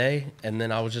for the day. And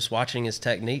then I was just watching his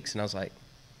techniques, and I was like,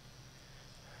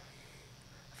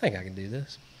 think I can do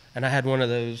this. And I had one of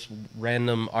those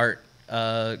random art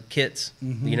kits,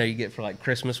 you know, you get for like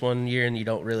Christmas one year and you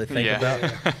don't really think about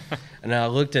it. And I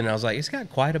looked and I was like, it's got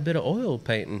quite a bit of oil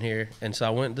paint in here. And so I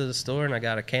went to the store and I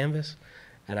got a canvas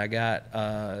and I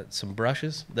got some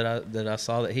brushes that I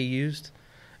saw that he used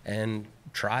and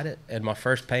tried it. And my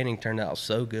first painting turned out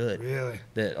so good. Really?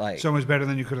 That like so much better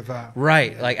than you could have thought.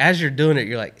 Right. Like as you're doing it,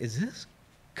 you're like, is this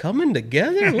coming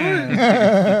together?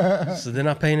 What? So then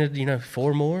I painted, you know,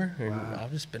 4 more, and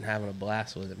I've just been having a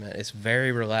blast with it, man. It's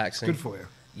very relaxing. Good for you.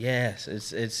 Yes,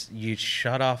 it's you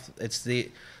shut off. It's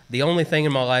the only thing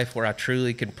in my life where I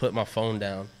truly can put my phone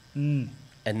down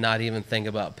and not even think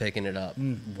about picking it up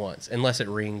once, unless it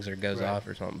rings or goes off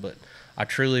or something. But I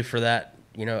truly, for that,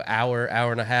 you know, hour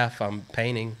and a half I'm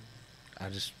painting, I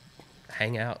just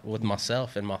hang out with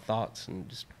myself and my thoughts, and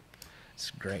just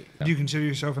it's great. Do you consider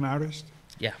yourself an artist?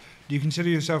 Yeah. Do you consider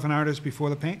yourself an artist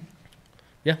before the paint?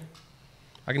 Yeah.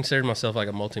 I consider myself like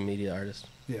a multimedia artist.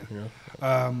 Yeah. You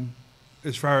know?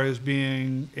 As far as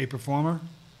being a performer?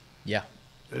 Yeah.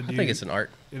 I think it's an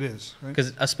art. It is, right?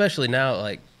 Because especially now,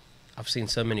 like, I've seen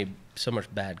so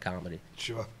much bad comedy.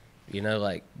 Sure. You know,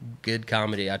 like, good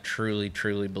comedy, I truly,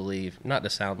 truly believe, not to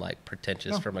sound like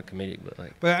pretentious from a comedic, but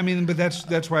like. But I mean,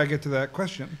 that's why I get to that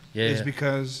question. Yeah. Is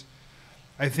because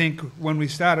I think when we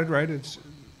started, right, it's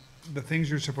the things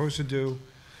you're supposed to do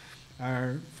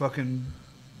are fucking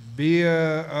be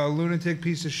a lunatic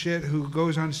piece of shit who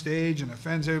goes on stage and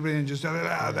offends everybody and just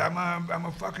I'm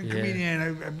a fucking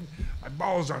comedian. My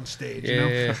balls on stage, you know.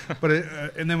 Yeah. But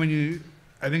and then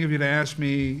I think if you'd asked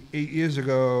me 8 years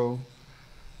ago,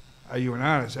 are you an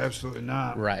artist? Absolutely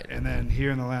not. Right. And then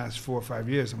here in the last 4 or 5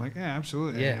 years, I'm like, yeah,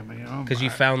 absolutely. Yeah. I am, you know, because you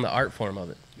found the art form of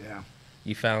it. Yeah.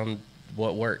 You found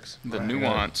what works. The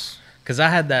nuance. Because I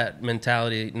had that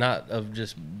mentality, not of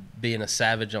just being a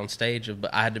savage on stage,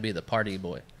 but I had to be the party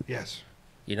boy. Yes.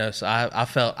 You know, so I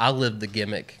felt I lived the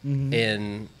gimmick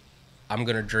in I'm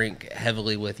going to drink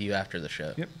heavily with you after the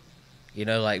show. Yep. You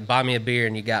know, like buy me a beer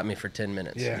and you got me for 10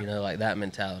 minutes. Yeah. You know, like that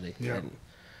mentality. Yeah. And,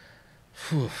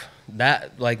 whew,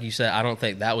 that, like you said, I don't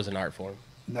think that was an art form.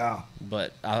 No.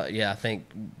 But I think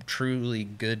truly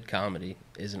good comedy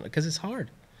isn't, because it's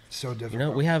hard. So difficult. You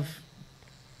know, we have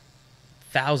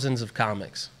thousands of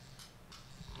comics.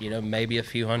 You know, maybe a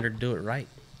few hundred do it right.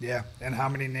 Yeah, and how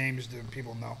many names do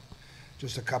people know?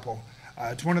 Just a couple.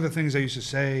 It's one of the things I used to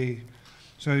say.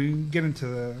 So you can get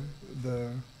into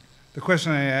the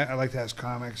question I like to ask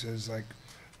comics is like,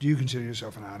 do you consider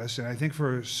yourself an artist? And I think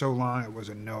for so long it was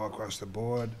a no across the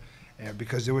board, and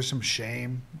because there was some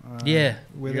shame.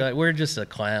 With it. Like, we're just a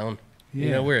clown. Yeah.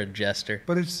 You know, we're a jester.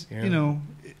 But it's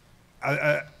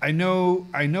I know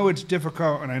it's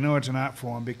difficult, and I know it's an art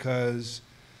form because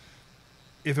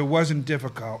if it wasn't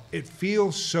difficult, it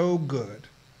feels so good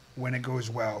when it goes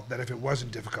well that if it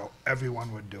wasn't difficult,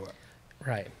 everyone would do it.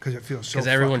 Right. Because it feels so. Because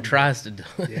everyone tries to do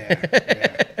it.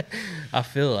 Yeah. I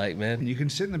feel like, man. You can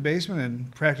sit in the basement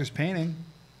and practice painting,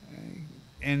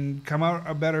 and come out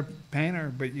a better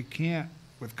painter, but you can't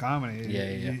with comedy.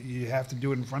 You have to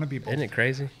do it in front of people. Isn't it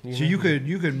crazy? You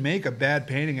could make a bad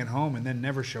painting at home and then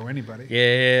never show anybody.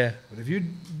 Yeah. But if you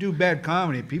do bad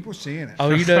comedy, people seeing it.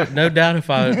 Oh, no doubt if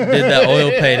I did that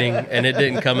oil painting and it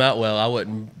didn't come out well, I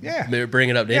wouldn't bring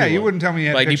it up to anyone. Yeah, you wouldn't tell me you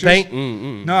had pictures. Like, you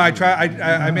paint? No,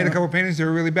 I made a couple paintings. They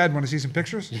were really bad. Want to see some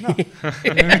pictures? No.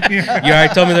 You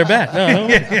already told me they're bad. No.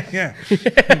 Yeah.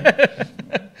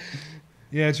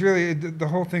 Yeah, it's really, the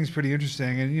whole thing's pretty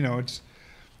interesting. And, you know, it's,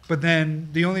 but then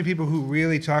the only people who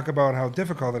really talk about how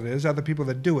difficult it is are the people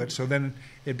that do it. So then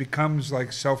it becomes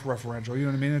like self-referential. You know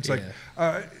what I mean? It's like,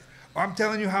 I'm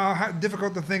telling you how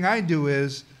difficult the thing I do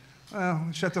is. Well,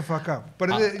 shut the fuck up. But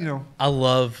you know, I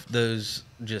love those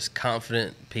just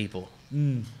confident people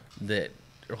that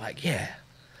are like, yeah,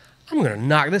 I'm gonna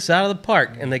knock this out of the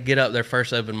park, and they get up their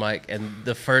first open mic, and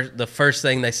the first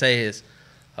thing they say is,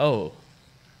 "Oh,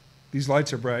 these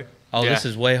lights are bright. Oh, this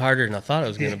is way harder than I thought it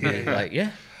was gonna be." Like,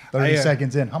 30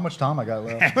 seconds in. How much time I got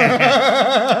left?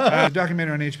 A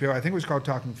documentary on HBO. I think it was called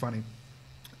Talking Funny.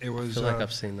 It was I feel like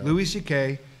I've seen that. Louis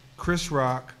C.K., Chris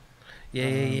Rock,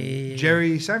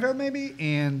 Jerry Seinfeld maybe,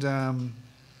 and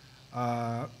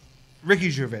Ricky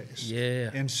Gervais. Yeah.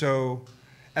 And so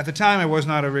at the time I was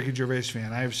not a Ricky Gervais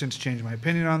fan. I have since changed my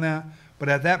opinion on that. But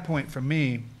at that point for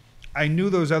me, I knew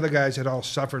those other guys had all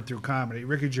suffered through comedy.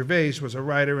 Ricky Gervais was a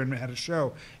writer and had a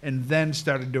show and then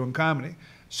started doing comedy.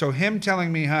 So him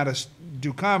telling me how to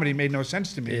do comedy made no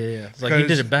sense to me. Yeah. It's like he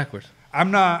did it backwards.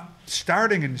 I'm not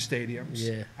starting in stadiums.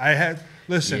 Yeah.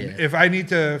 If I need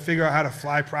to figure out how to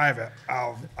fly private,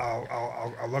 I'll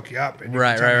look you up and you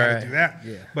can tell me how to do that.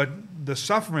 Yeah. But the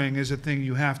suffering is a thing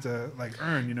you have to like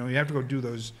earn. You know, you have to go do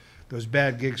those those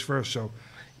bad gigs first. So,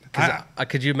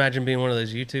 could you imagine being one of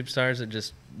those YouTube stars that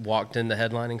just walked into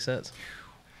headlining sets?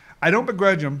 I don't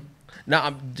begrudge them.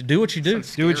 No, do what you do.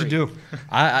 Do what you do.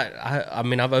 I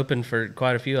mean, I've opened for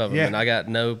quite a few of them, Yeah. and I got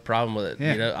no problem with it.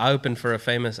 Yeah. You know, I opened for a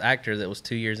famous actor that was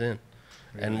 2 years in,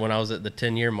 and when I was at the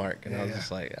 10-year mark, and I was just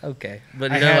like, okay.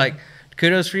 But you know, like,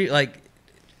 kudos for you. Like,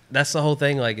 that's the whole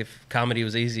thing. Like, if comedy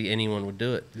was easy, anyone would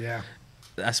do it. Yeah.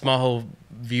 That's my whole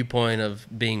viewpoint of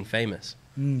being famous.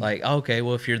 Like, okay,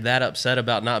 well, if you're that upset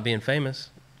about not being famous,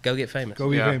 go get famous. Go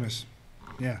be famous.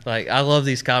 Yeah. Like, I love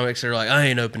these comics that are like, I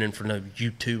ain't opening for no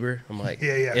YouTuber. I'm like,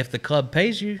 if the club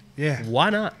pays you, why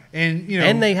not? And you know,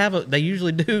 and they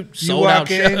usually do sold out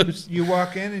shows. You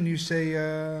walk in and you say,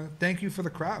 thank you for the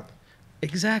crowd.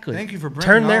 Exactly. Thank you for bringing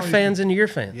turn their all fans into your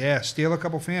fans. Yeah, steal a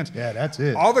couple fans. Yeah, that's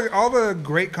it. All the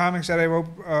great comics that I've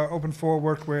opened for,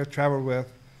 worked with, traveled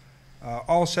with,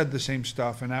 all said the same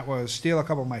stuff, and that was steal a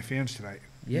couple of my fans tonight.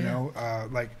 Yeah. You know,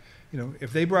 like, you know,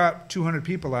 if they brought 200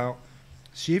 people out,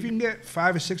 see if you can get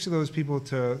 5 or 6 of those people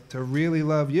to really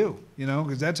love you. You know,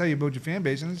 because that's how you build your fan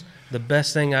base. And the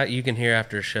best thing you can hear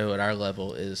after a show at our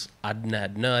level is, I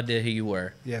had no idea who you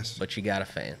were. Yes. But you got a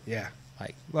fan. Yeah.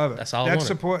 Like, love it. That's all I That wanted.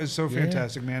 support is so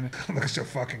fantastic, man. It looks so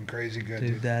fucking crazy good,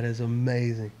 dude. That is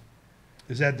amazing.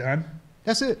 Is that done?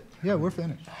 That's it. Yeah, we're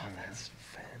finished. Oh, that's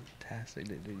fantastic,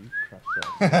 dude. You crushed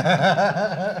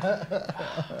that.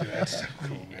 Dude, that's so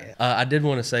cool, man. I did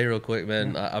want to say real quick,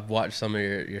 man. I've watched some of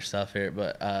your stuff here,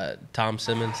 but Tom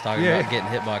Simmons talking about getting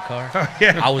hit by a car.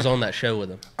 Yeah. I was on that show with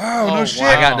him. Oh, no shit.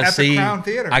 I got to At see. the Crown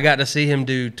Theater. I got to see him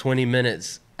do 20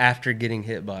 minutes after getting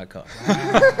hit by a car.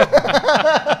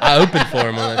 I opened for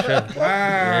him on that show.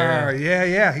 Wow.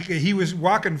 Yeah. He was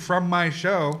walking from my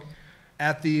show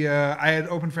at the, I had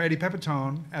opened for Eddie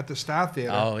Pepitone at the Star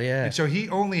Theater. Oh, yeah. And so he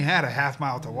only had a half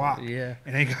mile to walk. Yeah.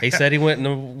 And he said he went in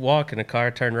the walk and the car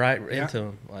turned right into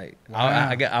him. Like, Wow.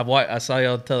 I saw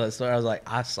y'all tell that story. I was like,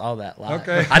 I saw that live.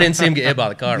 Okay. I didn't see him get hit by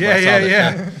the car. But I saw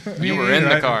that show. You were in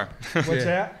the car. What's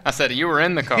that? I said you were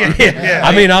in the car. Yeah.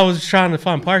 I mean, I was trying to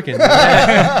find parking.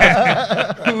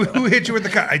 Who hit you with the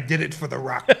car? I did it for the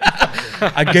Rock.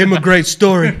 I gave him a great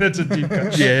story. That's a deep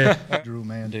cut. Yeah. Drew,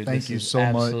 man, Dude, thank this you is so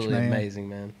much, absolutely man. amazing,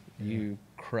 man. You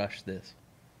crushed this.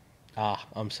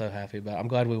 I'm so happy about it. I'm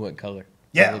glad we went color.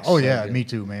 Yeah. Looks Oh, so yeah. good. Me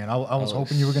too, man. I was That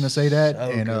hoping you were gonna say that, so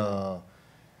and good.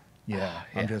 yeah,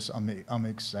 Yeah. I'm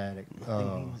ecstatic.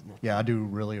 Yeah, I do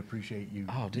really appreciate you.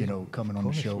 Oh, dude, you know, coming on the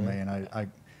course, show, man. man.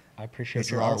 I appreciate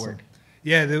It's your awesome. artwork.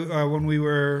 Yeah, when we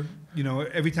were, you know,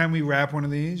 every time we wrap one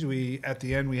of these, at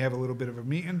the end we have a little bit of a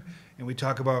meeting and we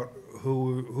talk about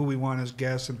who we want as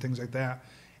guests and things like that.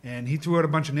 And he threw out a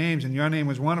bunch of names, and your name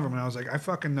was one of them. And I was like, I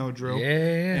fucking know Drew. Yeah.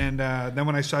 And then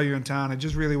when I saw you in town, it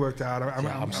just really worked out.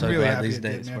 I'm so really glad happy these it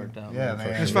did, dates man. worked out. Yeah, for man.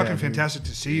 sure. It's Yeah, fucking dude. fantastic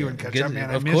to see you and catch Good- up,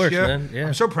 man. I of missed course, you. man. Yeah.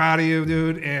 I'm so proud of you,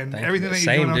 dude. And Thank everything you. that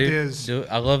you're Same, doing dude. out there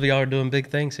is I love y'all are doing big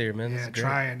things here, man. This is great.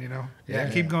 trying, you know. Yeah,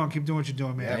 keep going. Keep doing what you're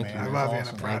doing, man. Yeah, Thank man. you, I man. love you, and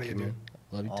Awesome. I'm proud Thank of you, you, dude. man.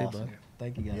 Love you too, Awesome. bud.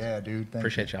 Thank you guys. Yeah, dude. Thank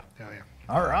Appreciate you. y'all. Hell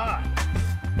yeah. All right.